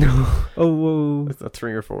 No. Oh, whoa. Is that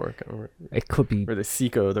 3 or 4? I can't remember. It could be. Or the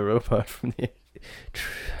Seiko, the robot from the...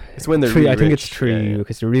 It's when they're 3, really I think rich. it's 3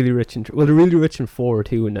 because they're really rich in... Well, they're really rich in 4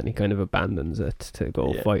 too, and then he kind of abandons it to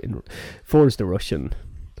go fighting. 4 is the Russian.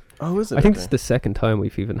 Oh, is it? I think it's the second time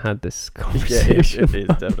we've even had this conversation. It is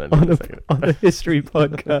definitely on a history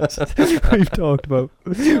podcast. We've talked about...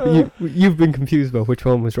 You've been confused about which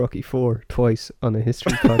one was Rocky 4 twice on a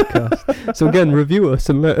history podcast. So again, review us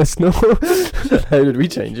and let us know. How did we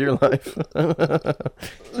change your life?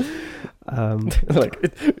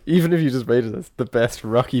 Even if you just rated us the best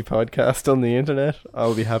Rocky podcast on the internet,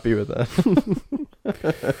 I'll be happy with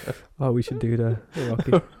that. Oh, we should do the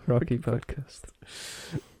Rocky podcast.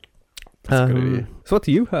 That's a good idea. So what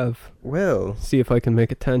do you have? Well, see if I can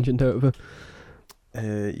make a tangent out of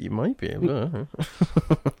it. You might be able to.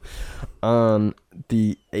 On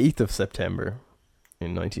the 8th of September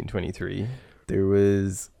in 1923, there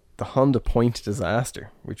was the Honda Point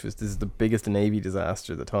disaster, this is the biggest Navy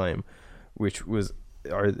disaster at the time, which was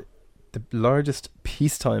the largest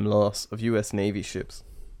peacetime loss of US Navy ships.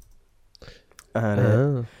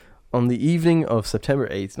 And on the evening of September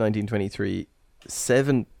 8th, 1923,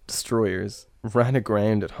 7 destroyers ran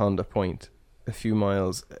aground at Honda Point, a few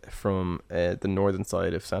miles from the northern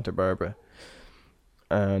side of Santa Barbara.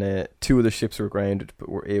 And 2 of the ships were grounded but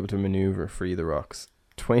were able to maneuver free the rocks.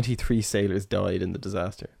 23 sailors died in the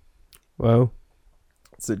disaster. Wow.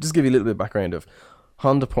 So just give you a little bit of background of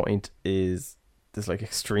Honda Point is this like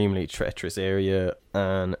extremely treacherous area,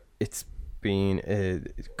 and it's been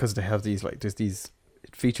because they have these like it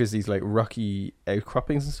features these like rocky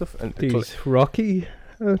outcroppings and stuff, and these rocky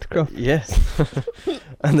outcroppings. Yes.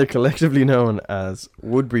 And they're collectively known as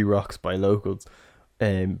Woodbury Rocks by locals,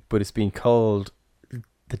 but it's been called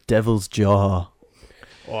the Devil's Jaw.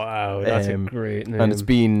 Wow, that's a great name. And it's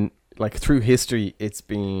been like through history, it's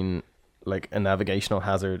been like a navigational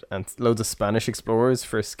hazard, and loads of Spanish explorers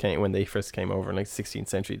when they first came over in like the 16th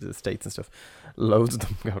century to the States and stuff, loads of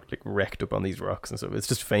them got like wrecked up on these rocks and stuff. It's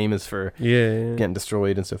just famous for getting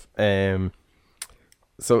destroyed and stuff.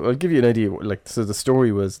 So I'll give you an idea. Like, so the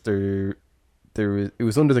story was it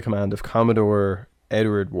was under the command of Commodore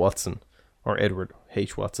Edward Watson, or Edward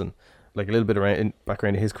H. Watson. Like a little bit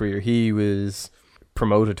background of his career, he was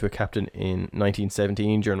promoted to a captain in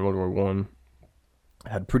 1917 during World War One.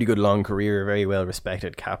 Had a pretty good long career, very well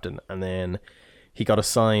respected captain, and then he got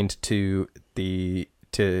assigned to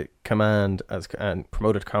command and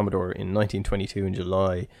promoted Commodore in 1922 in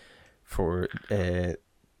July for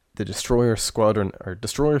the Destroyer Squadron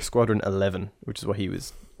 11, which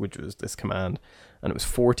was this command, and it was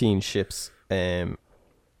 14 ships, and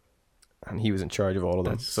he was in charge of all of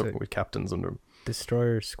them, with captains under him.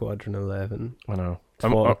 Destroyer Squadron 11. I know.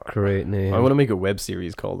 What a great name. I want to make a web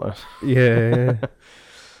series called that. Yeah.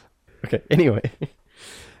 Okay. Anyway,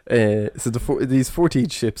 so these 14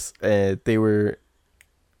 ships, they were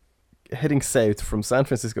heading south from San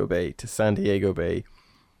Francisco Bay to San Diego Bay,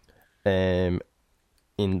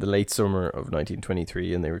 in the late summer of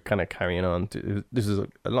 1923, and they were kind of carrying on. This was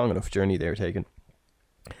a long enough journey they were taking.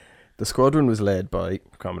 The squadron was led by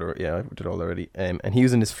Commodore, I did all already, and he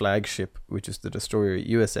was in his flagship, which is the destroyer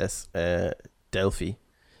USS Delphi.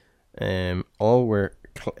 All were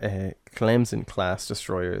Clemson class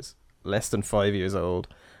destroyers, less than 5 years old,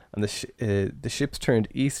 and the ships turned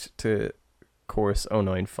east to course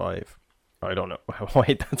 095. I don't know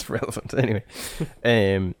why that's relevant. Anyway,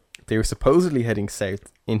 they were supposedly heading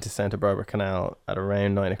south into Santa Barbara Canal at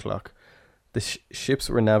around 9 o'clock. The ships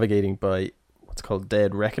were navigating by what's called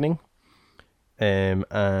dead reckoning. And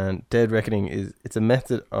dead reckoning it's a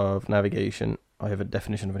method of navigation. I have a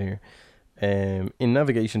definition of it here. In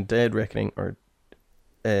navigation, dead reckoning, or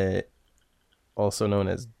also known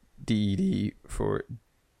as DED for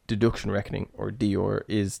deduction reckoning, or DOR,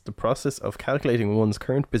 is the process of calculating one's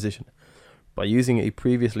current position by using a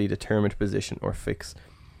previously determined position or fix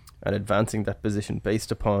and advancing that position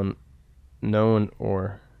based upon known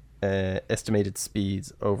or estimated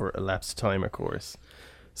speeds over elapsed time or course.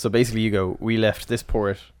 So basically you go, we left this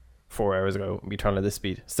port 4 hours ago, we turn at this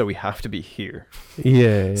speed, so we have to be here.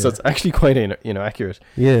 Yeah. So it's actually quite accurate.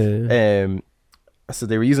 Yeah. So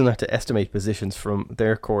they were using that to estimate positions from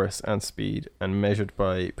their course and speed, and measured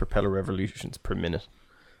by propeller revolutions per minute.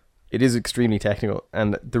 It is extremely technical,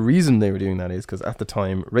 and the reason they were doing that is because at the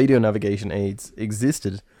time radio navigation aids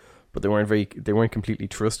existed, but they weren't completely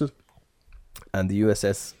trusted. And the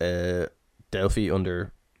USS Delphi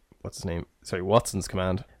under Watson's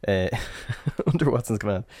command, under Watson's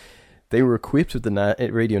command, they were equipped with the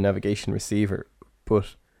radio navigation receiver,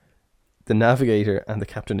 but the navigator and the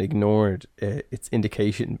captain ignored its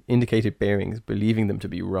indicated bearings, believing them to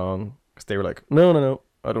be wrong, because they were like, no,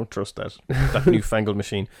 I don't trust that newfangled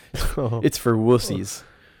machine. It's for wussies.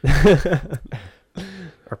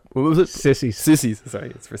 Or, what was it? Sissies.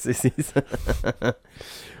 Sorry, it's for sissies.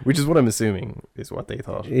 Which is what I'm assuming is what they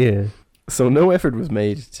thought. Yeah. So no effort was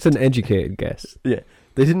made. It's an educated guess. Yeah.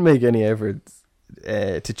 They didn't make any efforts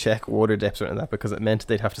to check water depths or anything like that, because it meant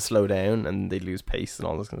they'd have to slow down and they'd lose pace and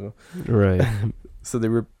all this kind of stuff. Right. So they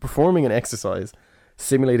were performing an exercise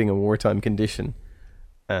simulating a wartime condition,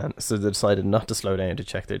 and so they decided not to slow down to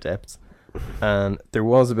check their depths. And there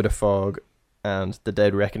was a bit of fog, and the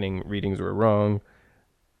dead reckoning readings were wrong,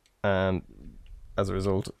 and as a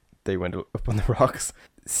result they went up on the rocks.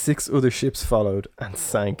 6 other ships followed and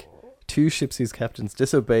sank. 2 ships whose captains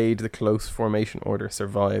disobeyed the close formation order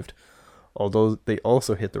survived, although they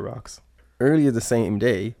also hit the rocks. Earlier the same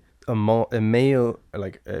day, a mail,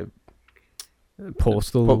 like a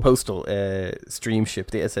postal stream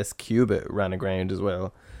ship, the SS Cuba, ran aground as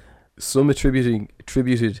well. Some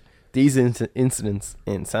attributed these incidents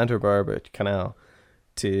in Santa Barbara Canal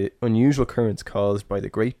to unusual currents caused by the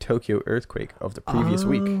Great Tokyo earthquake of the previous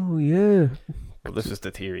week. Oh, yeah. Well, this is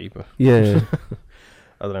the theory, but yeah.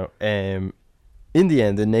 I don't know. In the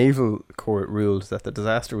end, the naval court ruled that the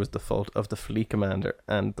disaster was the fault of the fleet commander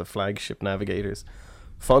and the flagship navigators,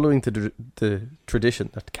 following the tradition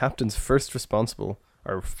that captain's first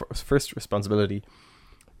responsibility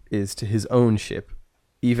is to his own ship,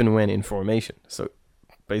 even when in formation. So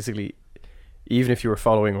basically, even if you were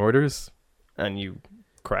following orders and you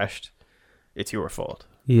crashed, it's your fault.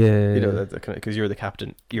 Yeah. Because you're the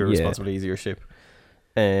captain, your responsibility is your ship.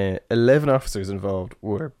 11 officers involved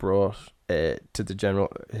were brought to the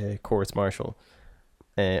general courts martial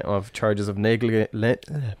of charges of negligent.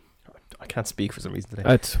 I can't speak for some reason today.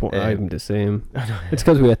 That's what I'm the same. It's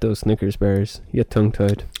because we had those Snickers bars. You get tongue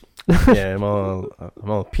tied. Yeah, I'm all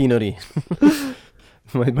peanutty.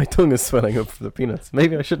 my tongue is swelling up from the peanuts.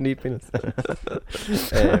 Maybe I shouldn't eat peanuts.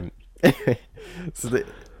 Anyway, so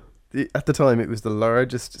at the time, it was the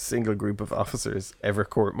largest single group of officers ever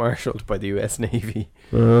court-martialed by the US Navy.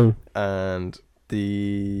 And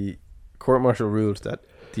the court-martial ruled that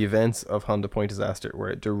the events of Honda Point disaster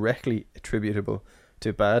were directly attributable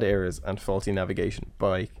to bad errors and faulty navigation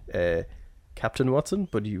by Captain Watson,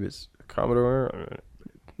 but he was a Commodore.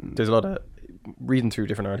 There's a lot of reading through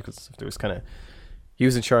different articles. There was he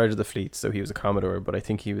was in charge of the fleet, so he was a Commodore, but I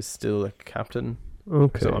think he was still a captain.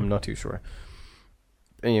 Okay. So I'm not too sure.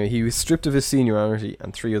 Anyway, he was stripped of his seniority,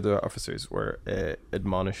 and 3 other officers were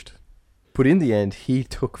admonished But in the end, he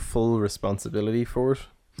took full responsibility for it.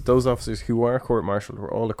 Those officers who were court-martialed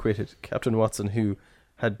were all acquitted. Captain Watson, who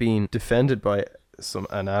had been defended by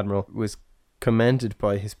an admiral, was commended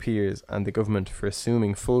by his peers and the government for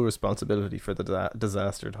assuming full responsibility for the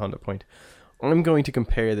disaster at Honda Point. I'm going to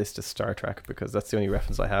compare this to Star Trek because that's the only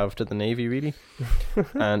reference I have to the Navy, really.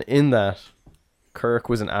 And in that, Kirk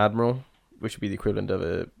was an admiral, which would be the equivalent of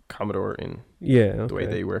a commodore in the way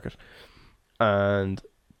they work it. And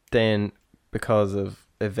then, because of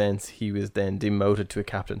events, he was then demoted to a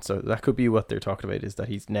captain. So that could be what they're talking about, is that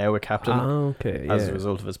he's now a captain as a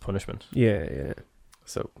result of his punishment. Yeah.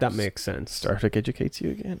 So that makes sense. Star Trek educates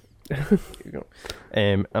you again. Here you go.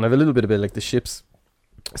 And I've a little bit about like the ships.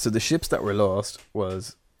 So the ships that were lost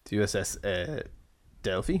was the USS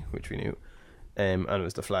Delphi, which we knew, and it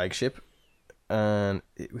was the flagship, and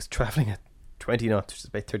it was traveling at 20 knots, which is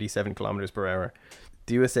about 37 kilometers per hour.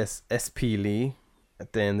 The USS SP Lee,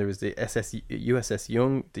 then there was the USS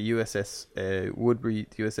Young, the USS Woodbury,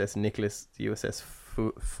 the USS Nicholas, the USS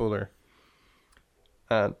Fuller,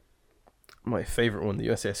 and my favourite one, the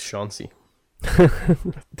USS Chauncey.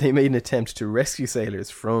 They made an attempt to rescue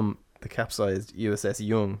sailors from the capsized USS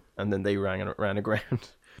Young, and then they ran aground.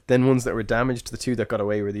 Then ones that were damaged, the two that got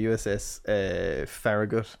away were the USS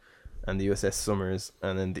Farragut and the USS Somers,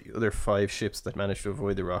 and then the other 5 ships that managed to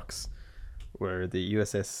avoid the rocks were the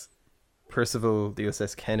USS Percival, the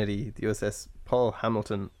USS Kennedy, the USS Paul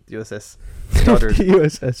Hamilton, the USS Stoddard, the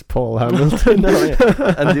USS Paul Hamilton,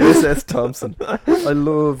 and the USS Thompson. I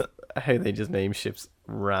love how they just name ships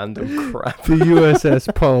random crap. The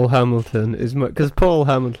USS Paul Hamilton is because Paul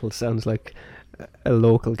Hamilton sounds like a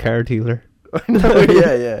local car dealer.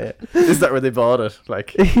 Yeah. Is that where they bought it?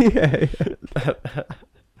 Like, yeah.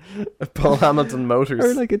 Paul Hamilton Motors.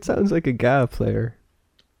 Or like it sounds like a GA player.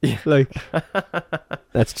 Yeah. Like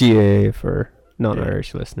that's GA for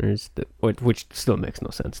non-Irish listeners, which still makes no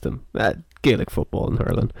sense to them. Gaelic football in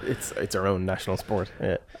hurling. It's our own national sport.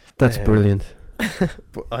 Yeah, that's brilliant.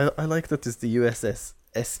 But I like that there's the USS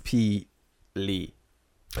SP Lee.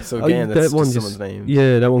 So again, that's that one just someone's name.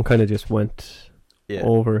 Yeah, that one kind of just went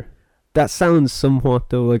over. That sounds somewhat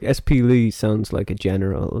though like SP Lee sounds like a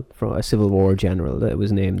general from a Civil War general that it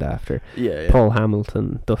was named after. Yeah. Paul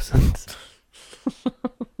Hamilton doesn't.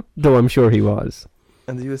 Though I'm sure he was.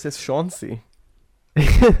 And the USS Chauncey.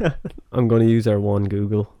 I'm going to use our one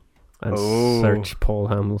Google and search Paul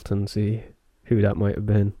Hamilton, see who that might have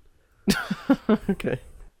been. Okay.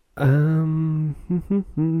 Paul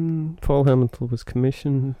Hamilton was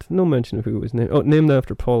commissioned. No mention of who it was named. Oh, named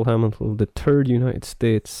after Paul Hamilton, the 3rd United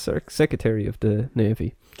States Secretary of the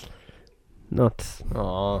Navy. Not.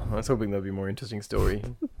 Oh, I was hoping that'd be a more interesting story.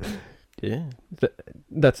 Yeah.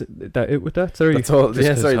 That's it with that. Sorry. That's all.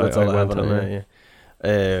 Yeah, sorry. That's all I have went on it.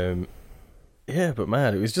 Yeah. Yeah, but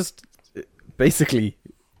man, it was just basically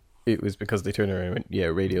it was because they turned around and went, yeah,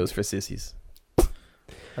 radios for sissies.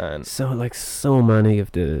 And so like so many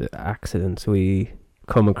of the accidents we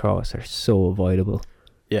come across are so avoidable.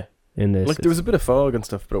 Yeah. In this, like there was a bit of fog and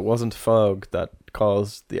stuff, but it wasn't fog that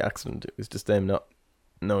caused the accident. It was just them not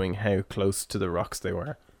knowing how close to the rocks they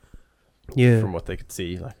were. Yeah. From what they could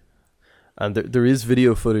see, like, and there is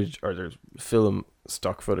video footage, or there's film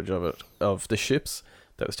stock footage of it, of the ships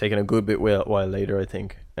that was taken a good bit while later, I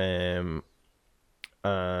think. And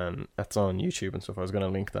that's on YouTube and stuff. I was going to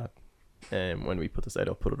link that. When we put this out,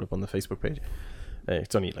 I'll put it up on the Facebook page.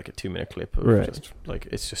 It's only like a 2-minute clip of just like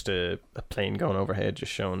it's just a plane going overhead,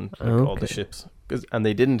 just showing like all the ships. And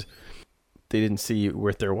they didn't see it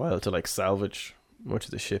worth their while to like salvage much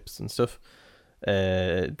of the ships and stuff.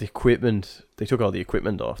 The equipment, they took all the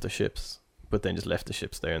equipment off the ships, but then just left the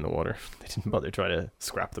ships there in the water. They didn't bother trying to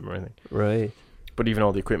scrap them or anything. Right. But even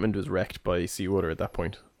all the equipment was wrecked by seawater at that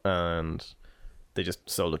point, and they just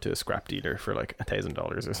sold it to a scrap dealer for like $1,000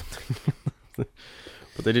 or something.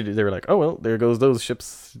 But they were like, oh well, there goes those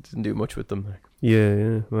ships. Didn't do much with them.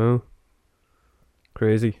 Yeah. Well,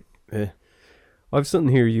 crazy. Yeah. I've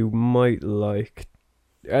something here you might like.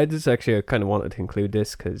 I kind of wanted to include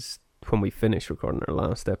this because when we finished recording our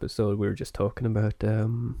last episode, we were just talking about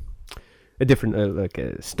a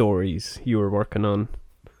different stories you were working on,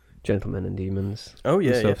 Gentlemen and Demons. Oh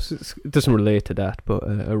yeah. It doesn't relate to that, but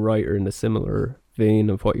a writer in a similar vein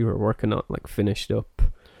of what you were working on, like finished up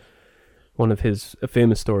a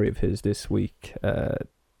famous story of his this week,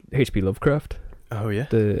 H.P. Lovecraft. Oh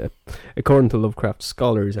yeah. According to Lovecraft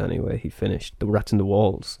scholars, anyway, he finished The Rats in the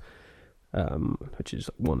Walls, which is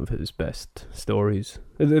one of his best stories.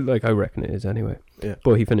 Like I reckon it is anyway. Yeah.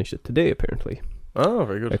 But he finished it today apparently. Oh,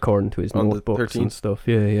 very good. according to his On the notebooks 13th. and stuff.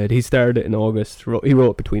 Yeah. He started it in August. He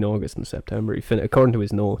wrote between August and September. According to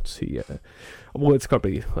his notes, well, it's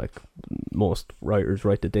probably like most writers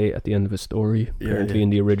write the date at the end of a story. Yeah, Apparently, yeah. in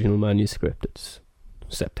the original manuscript, it's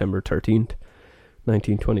September 13th,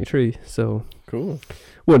 1923. So Cool.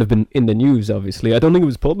 would have been in the news, obviously. I don't think it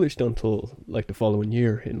was published until like the following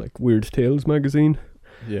year in like Weird Tales magazine.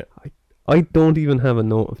 Yeah. I don't even have a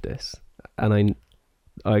note of this, and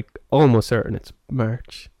I almost certain it's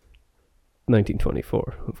March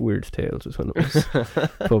 1924 of Weird Tales was when it was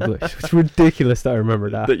published. It's ridiculous that I remember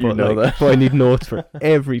that. That you but, know that. But I need notes for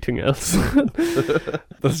everything else.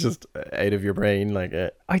 That's just out of your brain, like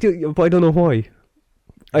I don't know why.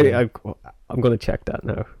 Yeah. I'm gonna check that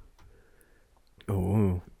now.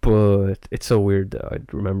 Oh, But it's so weird that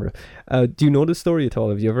I'd remember it. Do you know the story at all?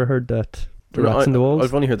 Have you ever heard that? The Rats in the Walls?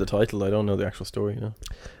 I've only heard the title. I don't know the actual story.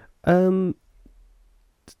 No.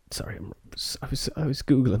 Sorry, I was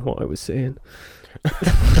googling what I was saying.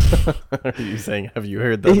 Are you saying, have you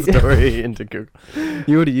heard that story into Google?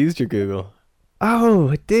 You would have used your Google. Oh,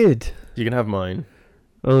 I did. You can have mine.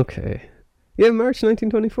 Okay. Yeah, March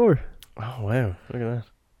 1924. Oh, wow. Look at that.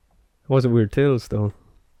 Was it Weird Tales though?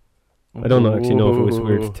 I don't actually know if it was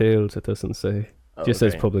Weird Tales. It doesn't say. Just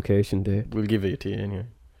says Okay. publication date. We'll give it to you anyway.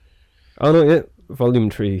 Oh no, yeah, volume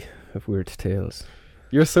 3 of Weird Tales.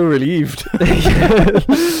 You're so relieved.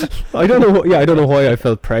 I don't know. I don't know why I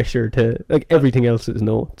felt pressure to like everything else is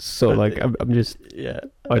notes. So like I'm just Yeah.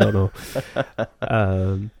 I don't know.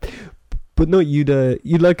 But no, you'd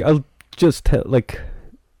like I'll just tell like.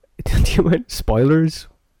 Do you mind spoilers?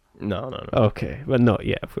 No. Okay, well no,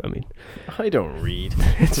 yeah. I mean, I don't read.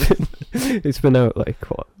 it's been out like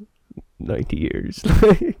what 90 years.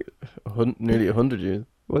 Nearly 100 years.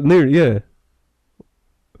 Well, nearly, yeah.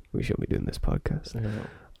 We should be doing this podcast.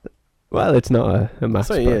 Well, it's not a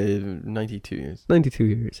massive. So yeah, 92 years. 92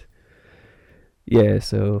 years. Yeah,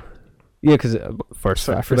 so yeah, because first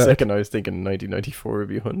So fact for a about it, second, I was thinking 1994 would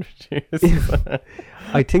be 100 years.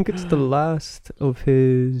 I think it's the last of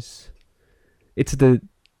his. It's the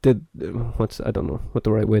I don't know what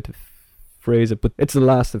the right way to phrase it, but it's the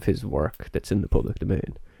last of his work that's in the public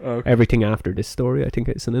domain. Okay. Everything after this story, I think,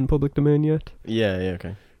 isn't in public domain yet. Yeah.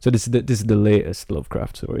 Okay. So this is the latest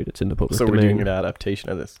Lovecraft story that's in the public So domain. we're doing an adaptation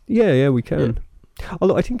of this. Yeah, we can.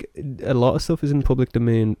 Although I think a lot of stuff is in public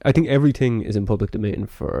domain. I think everything is in public domain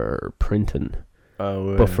for printing,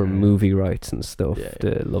 Oh, but for movie rights and stuff, Yeah.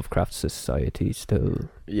 the Lovecraft Society still.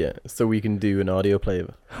 Yeah, so we can do an audio play of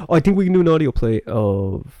it. Oh, I think we can do an audio play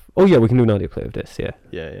of. Oh yeah, we can do an audio play of this. Yeah.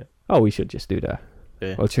 Yeah. Oh, we should just do that.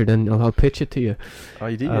 Yeah. Well, sure. Then I'll pitch it to you. Oh,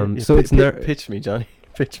 you do. So it's pitch me, Johnny.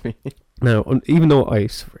 Pitch me. Now, even though I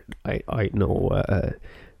know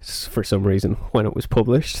for some reason when it was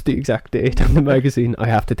published, the exact date on the magazine, I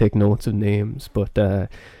have to take notes of names. But the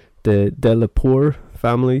Delacour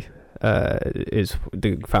family is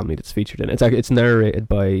the family that's featured in it. It's narrated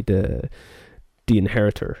by the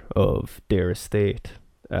inheritor of their estate.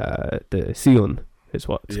 The Sion is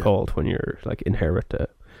what it's called when you're like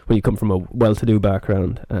when you come from a well-to-do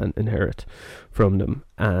background and inherit from them.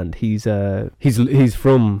 And he's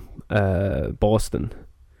from Boston,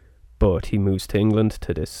 but he moves to England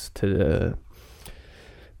to the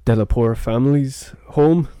Delacour family's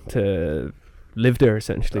home to live there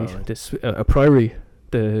essentially. Oh, right. This a priory,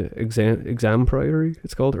 the exam priory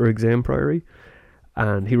it's called, or exam priory,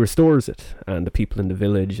 and he restores it. And the people in the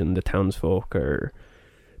village and the townsfolk are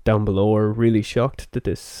down below are really shocked that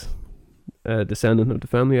this descendant of the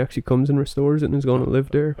family actually comes and restores it and is going to live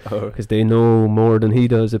there, because they know more than he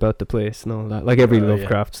does about the place and all that. Like every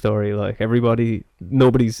Lovecraft story, like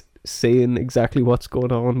nobody's saying exactly what's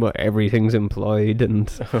going on, but everything's implied and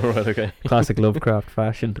Right, okay. classic Lovecraft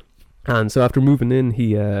fashion. And so after moving in,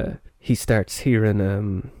 he starts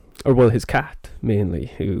hearing his cat mainly,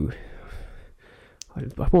 who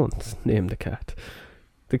I won't name the cat.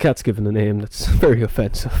 The cat's given a name that's very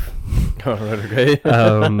offensive. Oh, right, okay.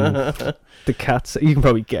 The cat's, you can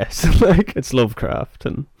probably guess, like it's Lovecraft,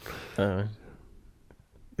 and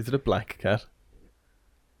is it a black cat?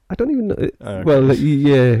 I don't even know. Okay. Well,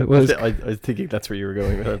 yeah. Well, I was thinking that's where you were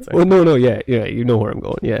going with that. Sorry. well, no, yeah. You know where I'm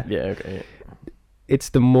going. Yeah. Yeah, okay. Yeah. It's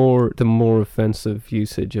the more offensive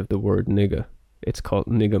usage of the word nigger. It's called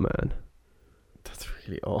nigger man. That's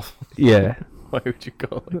really awful. Yeah. Why would you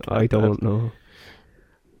call it? I don't know.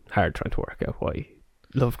 Hard trying to work out why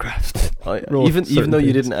Lovecraft. Even though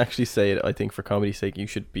you things. didn't actually say it, I think for comedy's sake you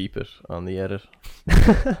should beep it on the edit.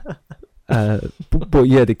 But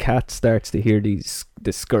yeah, the cat starts to hear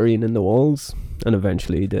the scurrying in the walls, and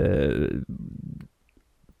eventually the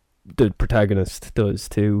the protagonist does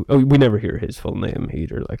too. Oh, we never hear his full name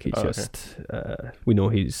either. Like he's just we know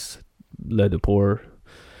he's Le Duport,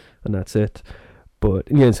 and that's it.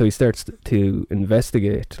 But yeah, so he starts to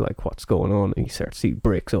investigate like what's going on. And he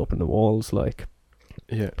breaks open the walls, like,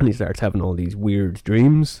 Yeah. and he starts having all these weird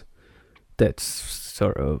dreams that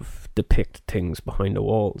sort of depict things behind the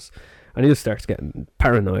walls. And he just starts getting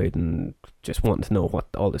paranoid and just wanting to know what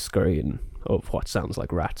all the scurrying of what sounds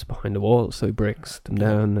like rats behind the walls. So he breaks them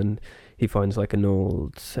down and he finds like an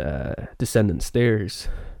old descendant stairs,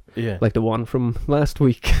 Yeah. like the one from last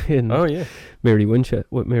week in Oh yeah. Mary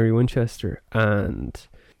Winchester, and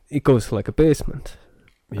it goes to like a basement.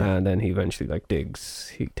 Yeah. And then he eventually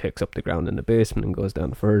he takes up the ground in the basement and goes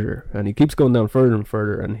down further, and he keeps going down further and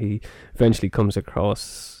further, and he eventually comes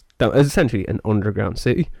across essentially an underground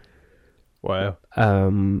city. Wow.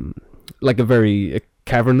 Like a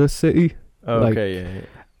cavernous city. Oh, like, okay. Yeah.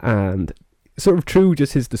 And sort of through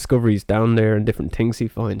just his discoveries down there and different things he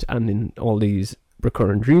finds, and in all these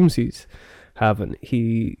recurrent dreams he's having,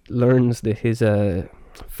 he learns that his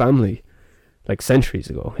family, like centuries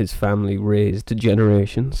ago, his family raised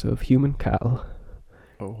generations of human cattle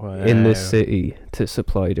in this city to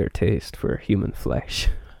supply their taste for human flesh.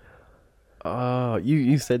 Oh,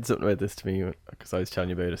 you said something about this to me because I was telling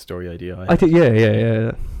you about a story idea. I think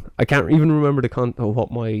yeah. I can't even remember the of what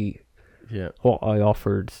I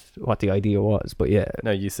offered, what the idea was, but yeah.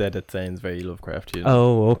 No, you said it sounds very Lovecraftian.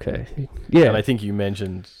 Oh, okay. Yeah. And I think you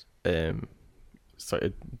mentioned,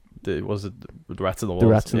 sorry, was it the rats in the walls? The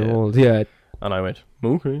rats in the walls, yeah. And I went,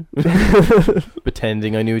 okay,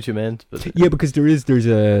 pretending I knew what you meant. But yeah, because there's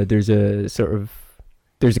a character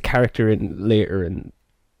there's a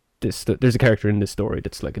character in this story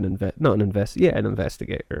that's like an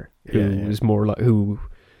investigator who's more like who.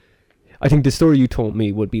 I think the story you told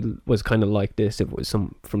me was kind of like this if it was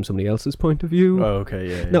from somebody else's point of view. Oh, okay,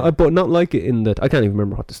 yeah. No, but not like it in that I can't even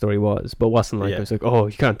remember what the story was, but it wasn't like it was like, oh,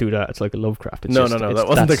 you can't do that. It's like a Lovecraft. It's no, that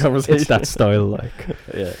wasn't the conversation. It's that style, like.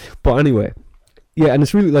 Yeah. But anyway, yeah, and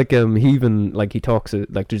it's really like he even like he talks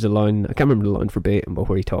like there's a line, I can't remember the line verbatim, but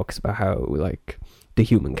where he talks about how like the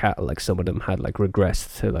human cattle, like some of them had like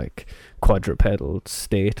regressed to like quadrupedal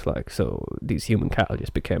state, like so these human cattle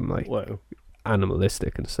just became like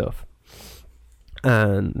animalistic and stuff.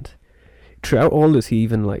 And throughout all this, he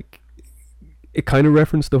even like it kind of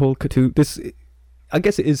referenced the whole Cthulhu. I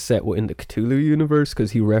guess it is set within the Cthulhu universe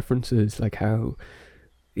because he references like how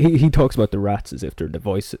he talks about the rats as if they're the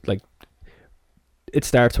voice. Like it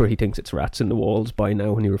starts where he thinks it's rats in the walls. By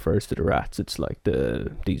now, when he refers to the rats, it's like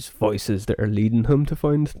these voices that are leading him to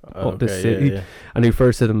find up the city. Yeah. And he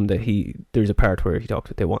refers to them that there's a part where he talks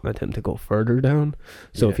that they wanted him to go further down.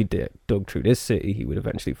 So if he dug through this city, he would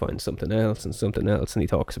eventually find something else and something else. And he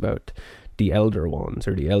talks about the elder ones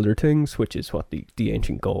or the elder things, which is what the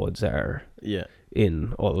ancient gods are. Yeah.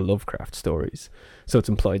 In all the Lovecraft stories, so it's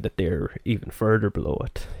implied that they're even further below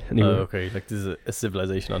it. Anyway. Oh, okay. Like this is a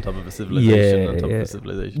civilization on top of a civilization on top of a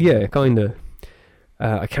civilization. Yeah, kind of.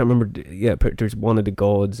 I can't remember. But there's one of the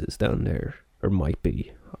gods is down there, or might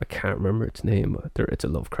be. I can't remember its name. But it's a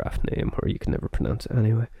Lovecraft name, or you can never pronounce it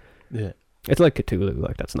anyway. Yeah. It's like Cthulhu.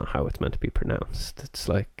 Like that's not how it's meant to be pronounced. It's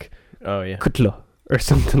like Cthulhu or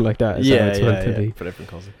something like that. But everyone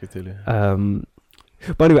calls it Cthulhu.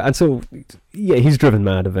 But anyway, and so, he's driven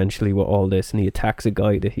mad eventually with all this, and he attacks a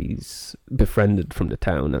guy that he's befriended from the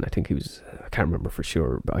town, and I think I can't remember for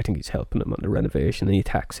sure, but I think he's helping him on the renovation, and he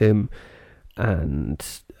attacks him, and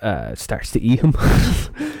starts to eat him.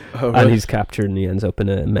 And he's captured, and he ends up in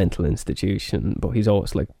a mental institution, but he's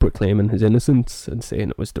always, like, proclaiming his innocence, and saying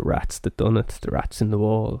it was the rats that done it, the rats in the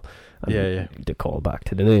wall, and they call back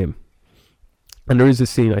to the name. And there is a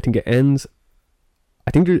scene, I think it ends... I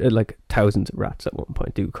think there's like thousands of rats at one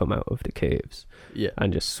point do come out of the caves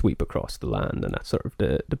and just sweep across the land, and that's sort of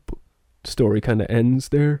the story kind of ends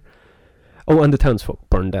there. Oh, and the townsfolk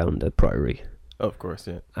burned down the priory. Of course,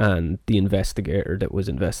 yeah. And the investigator that was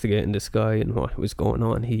investigating this guy and what was going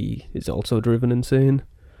on, he is also driven insane.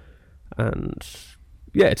 And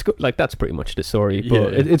yeah, it's good. Like that's pretty much the story,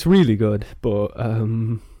 but it's really good. But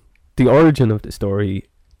the origin of the story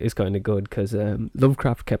is kind of good because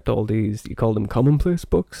Lovecraft kept all these, you call them commonplace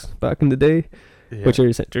books back in the day, which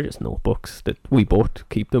are just notebooks that we both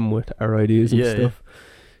keep them with our ideas and stuff.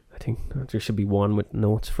 I think there should be one with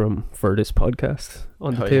notes for this podcast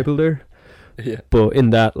on the table there. Yeah. But in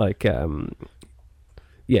that, like,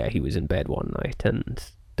 he was in bed one night and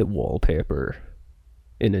the wallpaper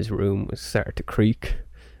in his room was started to creak,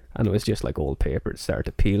 and it was just like old paper that started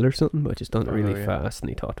to peel or something, but just done it really fast, and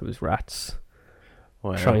he thought it was rats.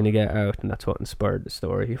 Trying to get out, and that's what inspired the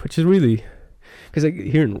story, which is really Because like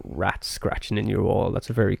hearing rats scratching in your wall, that's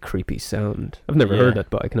a very creepy sound. I've never Yeah. heard it,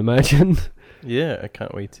 but I can imagine. Yeah, I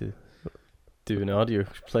can't wait to do an audio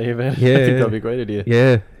play of it. Yeah, I think yeah. that'd be a great idea.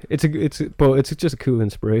 Yeah, but it's just a cool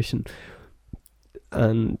inspiration.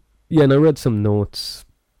 And yeah, and I read some notes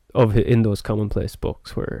of it in those commonplace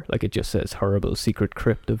books where like it just says horrible secret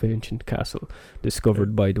crypt of ancient castle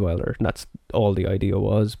discovered by dweller, and that's all the idea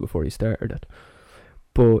was before he started it.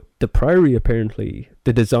 But the priory, apparently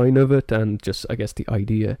the design of it and just I guess the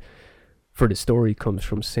idea for the story comes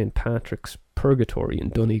from St. Patrick's Purgatory in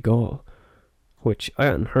Donegal, which I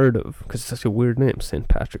hadn't heard of because it's such a weird name, St.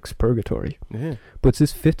 Patrick's Purgatory. Yeah. But it's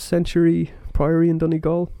this 5th century priory in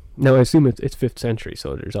Donegal. Now, I assume it's 5th century,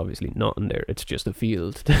 so there's obviously nothing there. It's just a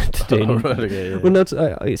field. Today. Oh, right, okay, yeah. Well, that's,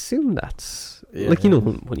 I assume that's, Yeah. like, you know,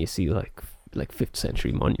 when you see, like 5th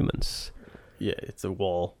century monuments. Yeah, it's a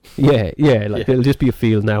wall. Yeah, like, Yeah. it'll just be a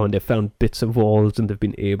field now, and they've found bits of walls, and they've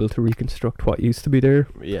been able to reconstruct what used to be there.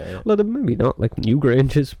 Yeah, Well, maybe not, like,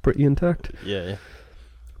 Newgrange is pretty intact. yeah.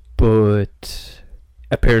 But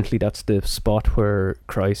apparently that's the spot where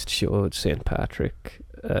Christ showed St. Patrick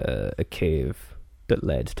a cave that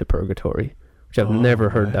led to purgatory, which I've Oh, never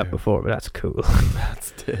heard wow. that before, but that's cool.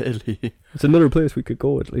 That's deadly. It's another place we could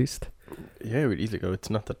go at least. Yeah, we'd easily go. It's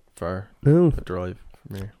not that far No. a drive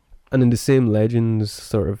from here. And in the same legends,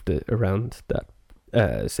 sort of around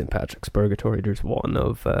that St. Patrick's Purgatory, there's one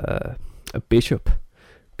of a bishop,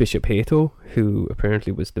 Bishop Hato, who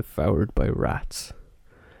apparently was devoured by rats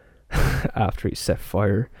after he set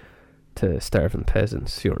fire to starving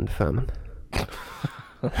peasants during the famine.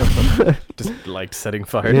 Just liked setting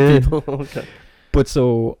fire Yeah. to people. Okay. But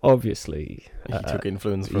so obviously, He took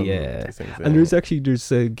influence from yeah. these things. and there's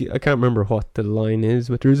I can't remember what the line is,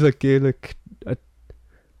 but there's a Gaelic.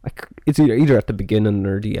 It's either at the beginning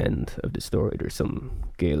or the end of the story. There's some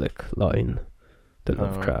Gaelic line that Oh,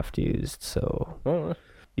 right. Lovecraft used. So Oh, right.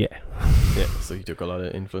 yeah, Yeah, so he took a lot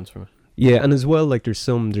of influence from it. yeah, and as well, like there's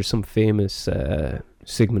some famous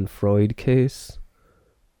Sigmund Freud case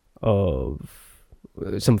of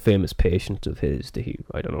some famous patient of his that he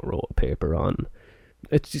wrote a paper on.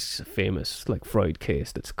 It's just a famous like Freud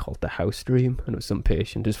case that's called the house dream, and it was some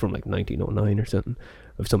patient. It's from like 1909 or something,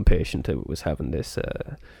 of some patient that was having this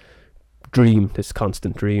dream, this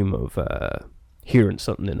constant dream of hearing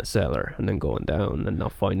something in a cellar and then going down and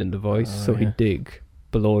not finding the voice. Oh, So yeah. he'd dig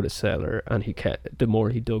below the cellar, and the more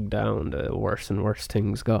he dug down, the worse and worse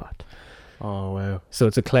things got. Oh, wow. So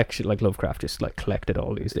it's a collection, like Lovecraft just like collected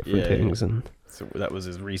all these different Yeah, things, yeah. and So that was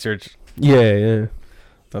his research. yeah.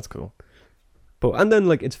 That's cool. But and then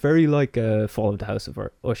like it's very like Fall of the House of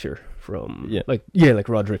Usher from Yeah. like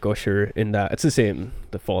Roderick Usher in that it's the same.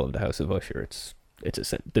 The Fall of the House of Usher. It's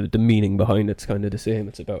the meaning behind it's kind of the same.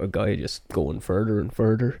 It's about a guy just going further and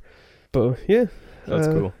further. But yeah, That's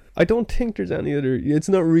cool. I don't think there's any other. It's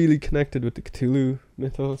not really connected with the Cthulhu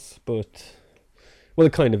mythos, but well,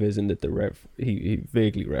 it kind of is in that he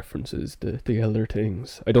vaguely references the elder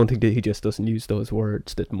things. I don't think that he just doesn't use those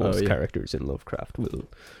words that most yeah. characters in Lovecraft will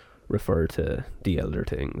refer to the elder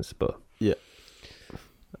things, but Yeah.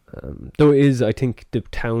 though it is, I think the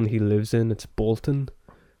town he lives in, it's Bolton,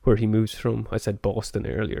 where he moves from. I said Boston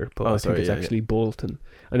earlier, but Oh, I sorry, think it's yeah, actually Bolton.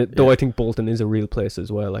 And though Yeah. I think Bolton is a real place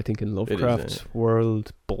as well, I think in is, Lovecraft's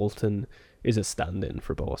world, Bolton is a stand-in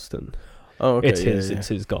for Boston. Oh, okay. It's yeah. it's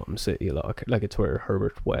his Gotham City, like it's where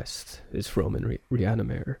Herbert West is from in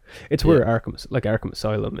Reanimator. It's where Arkham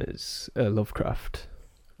Asylum is Lovecraft,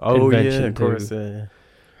 Oh, yeah, invention of course. too. Yeah.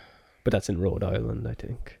 but that's in Rhode Island, I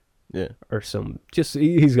think. Yeah. Or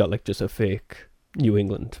he's got like just a fake New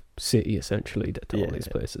England city essentially that all Yeah, these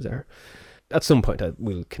yeah. places are. At some point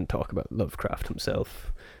we can talk about Lovecraft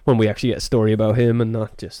himself when we actually get a story about him and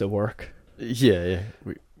not just a work. Yeah.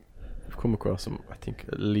 We've come across him, I think,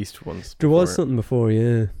 at least once. There was before. something before,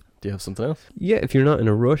 yeah. Do you have something else? Yeah, if you're not in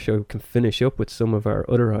a rush, I can finish up with some of our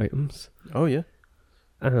other items. Oh, yeah.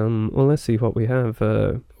 Well, let's see what we have.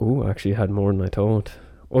 I actually had more than I thought.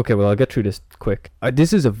 Okay, well, I'll get through this quick.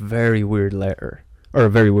 This is a very weird letter, or a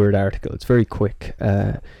very weird article. It's very quick.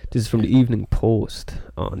 This is from the Evening Post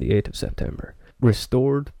on the 8th of September.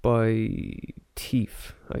 Restored by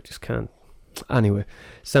Thief. I just can't. Anyway,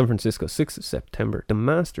 San Francisco, 6th of September. The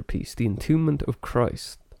masterpiece, The Entombment of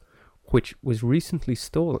Christ, which was recently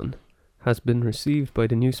stolen, has been received by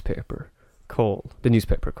the newspaper call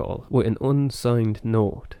with an unsigned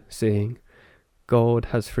note saying, "God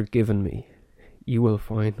has forgiven me. You will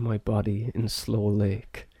find my body in Slow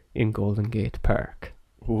Lake in Golden Gate Park."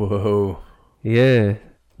 Whoa. Yeah.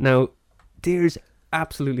 Now, there's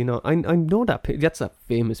absolutely not. I know that's that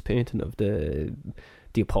famous painting of the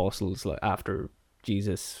apostles, like after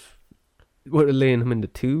Jesus what, laying him in the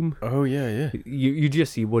tomb. Oh yeah, yeah.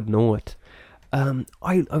 You would know it.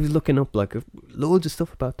 I was looking up like loads of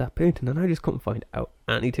stuff about that painting, and I just couldn't find out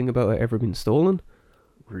anything about it ever being stolen.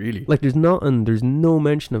 Really? Like there's no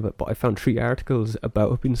mention of it, but I found 3 articles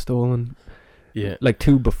about it being stolen. Yeah. Like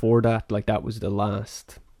 2 before that, like that was the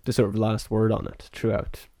sort of last word on it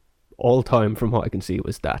throughout all time. From what I can see, it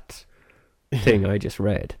was that thing I just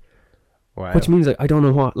read. Wow. Which means like I don't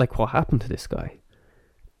know what happened to this guy.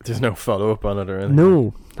 There's no follow up on it or anything.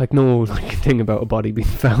 No thing about a body being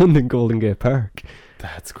found in Golden Gate Park.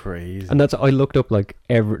 That's crazy. And I looked up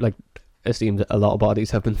it seems that a lot of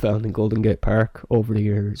bodies have been found in Golden Gate Park over the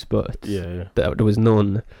years, but yeah. there was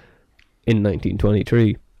none in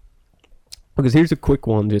 1923. Because here's a quick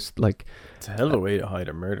one, just like It's a hell of a way to hide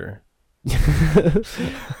a murder.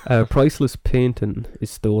 a priceless painting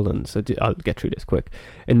is stolen. So I'll get through this quick.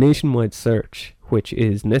 A nationwide search, which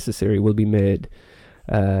is necessary, will be made.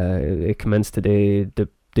 It commenced today. The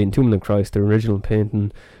Entombment of Christ, the original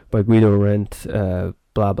painting by Guido Rent,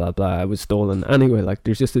 blah blah blah, was stolen. Anyway, like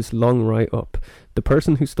there's just this long write up. The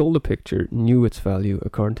person who stole the picture knew its value,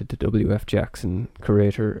 according to W.F. Jackson,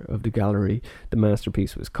 curator of the gallery. The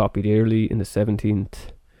masterpiece was copied early in the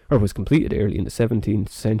 17th, or was completed early in the 17th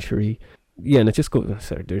century. Yeah, and it just goes.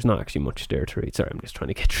 Sorry, there's not actually much there to read. Sorry, I'm just trying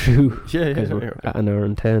to get through. Yeah, because we're at an hour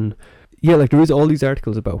and 10. Yeah, like there is all these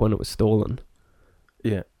articles about when it was stolen.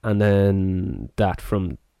 Yeah. And then that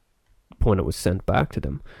from when it was sent back to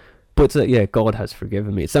them. But yeah, God has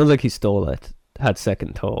forgiven me. It sounds like he stole it, had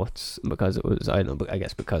second thoughts because it was, I don't know, I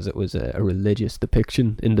guess because it was a religious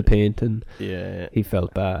depiction in the painting. Yeah. He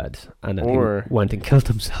felt bad, and then he went and killed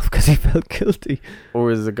himself because he felt guilty. Or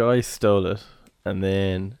is the guy stole it and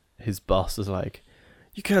then his boss was like,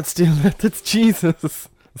 "You can't steal that, that's Jesus."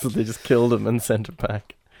 So they just killed him and sent it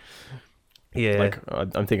back. Yeah. Like,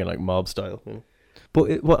 I'm thinking like mob style. You know?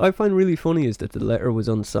 But what I find really funny is that the letter was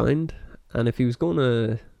unsigned, and if he's still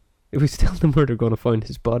the murder, going to find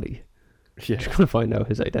his body, Yeah. he's going to find out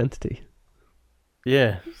his identity.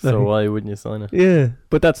 Yeah. So why wouldn't you sign it? Yeah,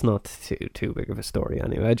 but that's not too big of a story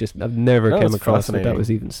anyway. I've never come across that was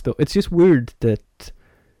even stuff. It's just weird that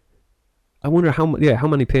I wonder how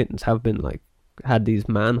many paintings have been like had these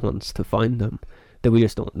manhunts to find them that we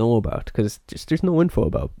just don't know about, because there's no info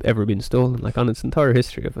about ever being stolen. Like on its entire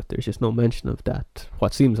history of it, there's just no mention of that.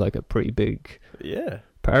 What seems like a pretty big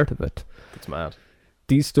part of it. That's mad.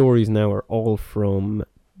 These stories now are all from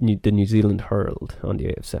the New Zealand Herald on the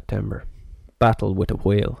 8th of September. Battle with a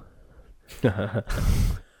whale.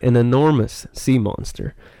 An enormous sea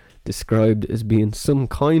monster, described as being some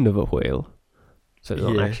kind of a whale, so they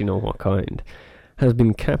don't actually know what kind, has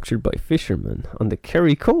been captured by fishermen on the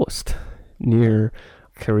Kerry coast near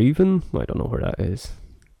Careven. I don't know where that is.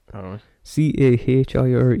 Oh.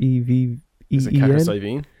 Cahireven. Is it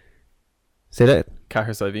Cahersiveen? Say that.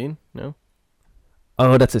 Cahersiveen? No.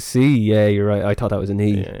 Oh, that's a C. Yeah, you're right. I thought that was an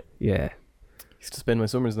E. Yeah. Used to spend my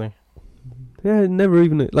summers there. Yeah, never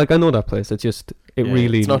even like I know that place. It's just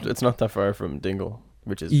really. It's not that far from Dingle,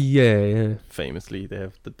 which is famously they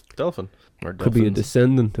have the dolphin. Or could be a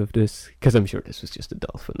descendant of this, because I'm sure this was just a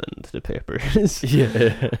dolphin and the papers.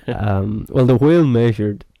 Yeah. Well, the whale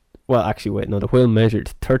measured. Well, actually, wait. No, the whale measured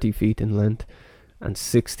 30 feet in length and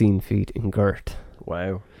 16 feet in girth.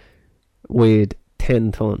 Wow. Weighed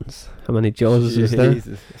 10 tons. How many jaws is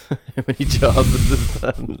that? How many jaws is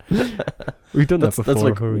that? We've done that before. That's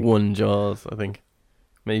like one jaws, I think.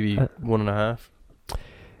 Maybe 1.5.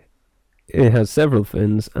 It has several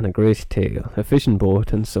fins and a great tail. A fishing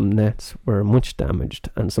boat and some nets were much damaged,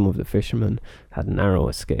 and some of the fishermen had narrow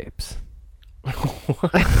escapes.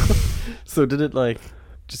 So did it like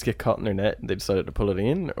just get caught in their net and they decided to pull it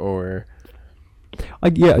in, or? I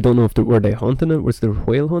don't know if were they hunting it? Was there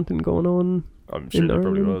whale hunting going on? I'm sure there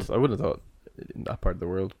probably was. I would have thought in that part of the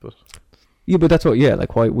world, but yeah, but that's what. Yeah,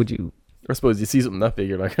 like why would you? I suppose you see something that big,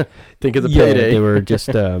 you're like, think of the payday. They were just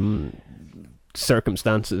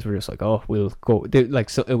circumstances were just like, oh, we'll go.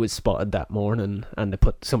 So it was spotted that morning, and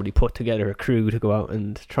somebody put together a crew to go out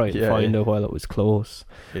and try and find it while it was close.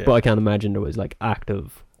 Yeah. But I can't imagine there was like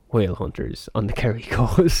active whale hunters on the Kerry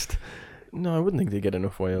coast. No, I wouldn't think they get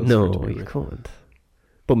enough whales. No, you couldn't.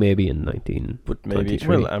 But maybe in 1923. But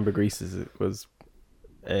maybe ambergris was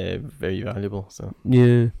very valuable. So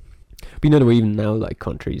yeah, but there were even now like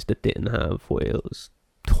countries that didn't have whales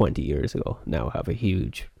 20 years ago now have a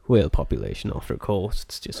huge whale population off their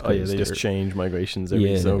coasts. They just change migrations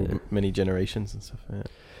every so many generations and stuff. Yeah.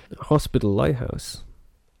 Hospital Lighthouse.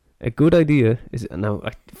 A good idea is now.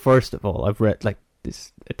 First of all, I've read like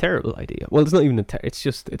this a terrible idea. Well, it's not even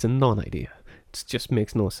it's a non-idea. It just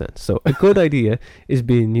makes no sense. So a good idea is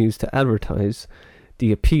being used to advertise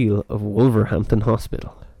the appeal of Wolverhampton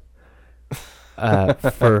Hospital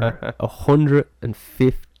for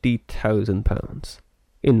 £150,000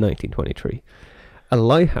 in 1923. A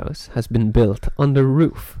lighthouse has been built on the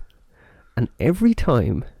roof, and every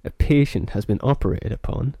time a patient has been operated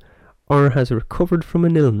upon or has recovered from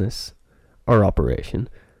an illness or operation,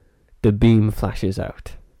 the beam flashes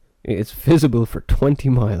out. It is visible for 20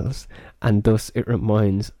 miles, and thus it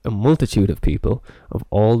reminds a multitude of people of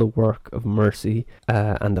all the work of mercy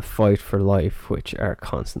and the fight for life which are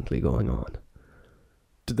constantly going on.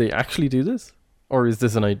 Did they actually do this? Or is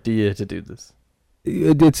this an idea to do this?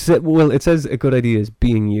 It says a good idea is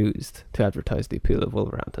being used to advertise the appeal of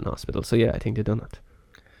Wolverhampton Hospital. So yeah, I think they've done it.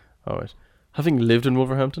 All right. Having lived in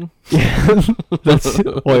Wolverhampton, that's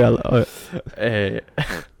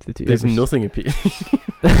there's nothing appealing.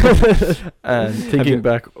 And thinking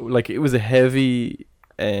back, like, it was a heavy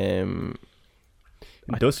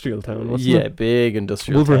industrial town, wasn't yeah, it? big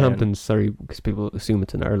industrial Wolverhampton, town. sorry, because people assume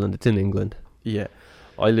it's in Ireland. It's in England. Yeah.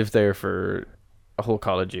 I lived there for a whole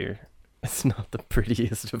college year. It's not the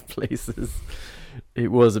prettiest of places.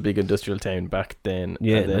 It was a big industrial town back then.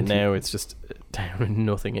 Yeah, and then now it's just a town with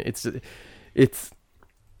nothing. It's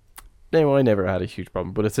now, I never had a huge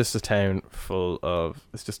problem, but it's just a town full of,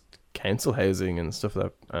 it's just council housing and stuff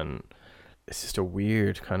like that, and it's just a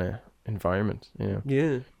weird kind of environment, you know.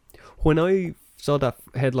 Yeah. When I saw that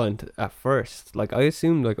headline at first, like, I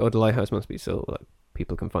assumed, like, oh, the lighthouse must be so, like,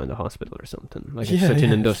 people can find a hospital or something. Like, it's such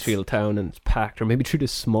an industrial town and it's packed, or maybe through the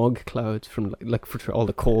smog clouds from, like for all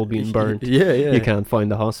the coal being burnt. You can't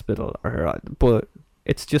find the hospital, but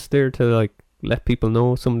it's just there to, like, let people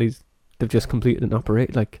know they've just completed an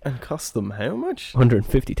operation, like. And cost them how much?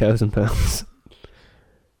 £150,000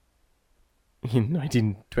 in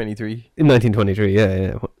 1923. In 1923,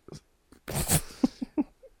 yeah.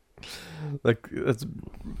 Like, that's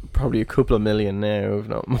probably a couple of million now, if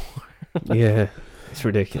not more. Yeah, it's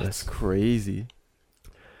ridiculous. That's crazy.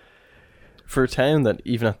 For a town that,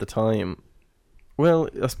 even at the time, well,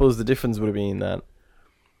 I suppose the difference would have been that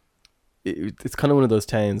it's kind of one of those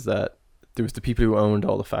towns that there was the people who owned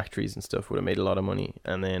all the factories and stuff would have made a lot of money,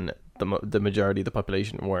 and then the majority of the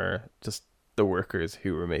population were just the workers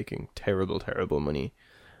who were making terrible money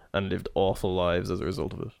and lived awful lives as a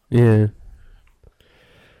result of it. Yeah.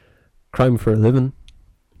 Crime for a living.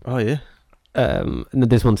 Oh yeah.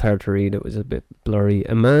 This one's hard to read. It was a bit blurry.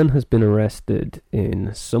 A man has been arrested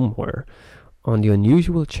in somewhere on the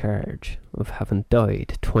unusual charge of having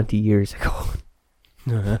died 20 years ago.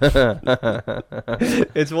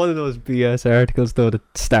 It's one of those BS articles, though, that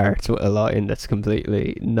starts with a line that's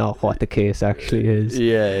completely not what the case actually is.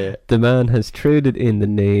 Yeah. The man has traded in the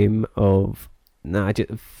name of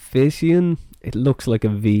Facian. It looks like a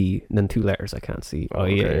V, and then two letters I can't see.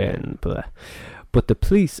 I-A-N, but the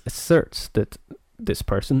police asserts that this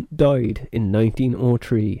person died in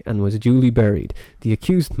 1903 and was duly buried. The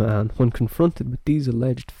accused man, when confronted with these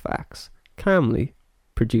alleged facts, calmly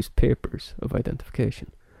produced papers of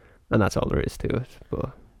identification. And that's all there is to it.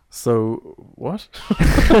 But so, what?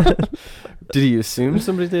 Did he assume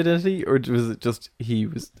somebody's identity, or was it just he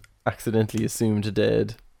was accidentally assumed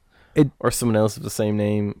dead? Or someone else of the same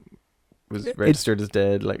name was registered as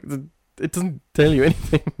dead? Like, it doesn't tell you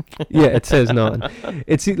anything. Yeah, it says none.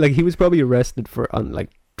 It's like he was probably arrested for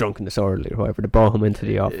drunken disorderly or whatever. They brought him into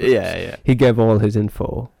the office. Yeah. He gave all his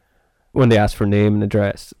info when they asked for name and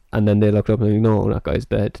address, and then they looked up and like, no, that guy's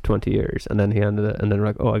dead 20 years. And then he handed it, and then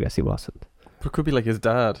like, oh, I guess he wasn't. But it could be like his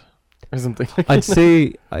dad or something. I'd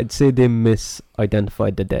say they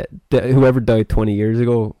misidentified the dead. Whoever died 20 years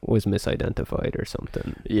ago was misidentified or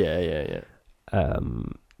something. Yeah.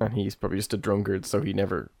 And he's probably just a drunkard, so he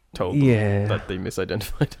never told them that they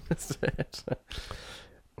misidentified him as dead.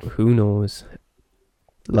 Who knows?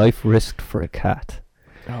 Life risked for a cat.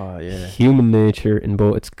 Oh, yeah. Human nature, in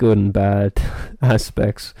both its good and bad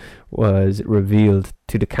aspects, was revealed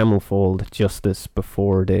to the Camelfold Justice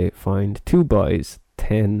before they fined two boys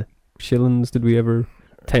 10 shillings. Did we ever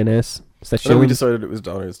 10s? Is that shillings? We decided it was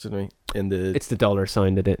dollars, didn't we? It's the dollar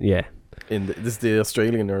sign that it. Yeah. This is the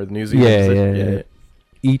Australian or the New Zealand. Yeah.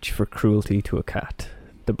 Each for cruelty to a cat.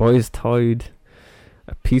 The boys tied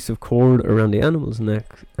a piece of cord around the animal's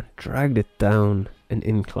neck and dragged it down an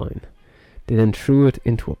incline. They then threw it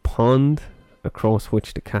into a pond across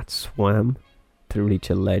which the cat swam to reach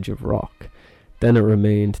a ledge of rock. Then it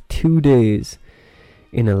remained 2 days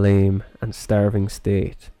in a lame and starving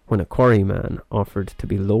state when a quarryman offered to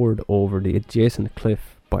be lowered over the adjacent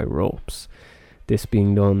cliff by ropes. This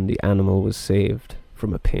being done, the animal was saved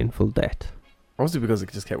from a painful death. Mostly because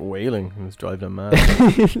it just kept wailing and was driving them mad.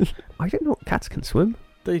 I didn't know cats can swim.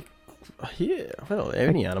 They Yeah, well,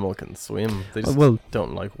 any animal can swim. They just well,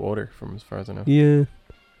 don't like water, from as far as I know. yeah,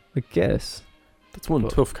 I guess. That's one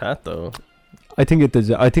But- tough cat, though. I think it does.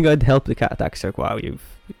 I think I'd help the cat. That's like, wow,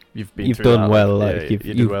 You've been you've through done that, well. yeah, Like you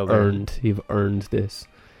did you've well there. earned this.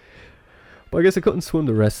 But I guess I couldn't swim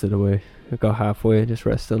the rest of the way. I got halfway, just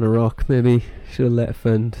rested on a rock. Maybe should have let it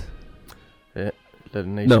fend. Let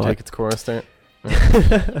nature No, take its course there.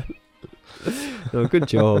 No, good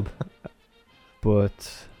job.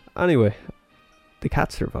 But anyway, the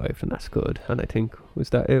cat survived, and that's good. And I think was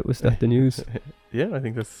that the news? Yeah, I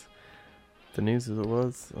think that's the news as it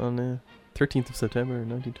was on 13th of September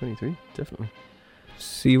 1923. Definitely.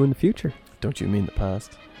 See you in the future. Don't you mean the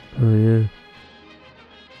past? Oh yeah.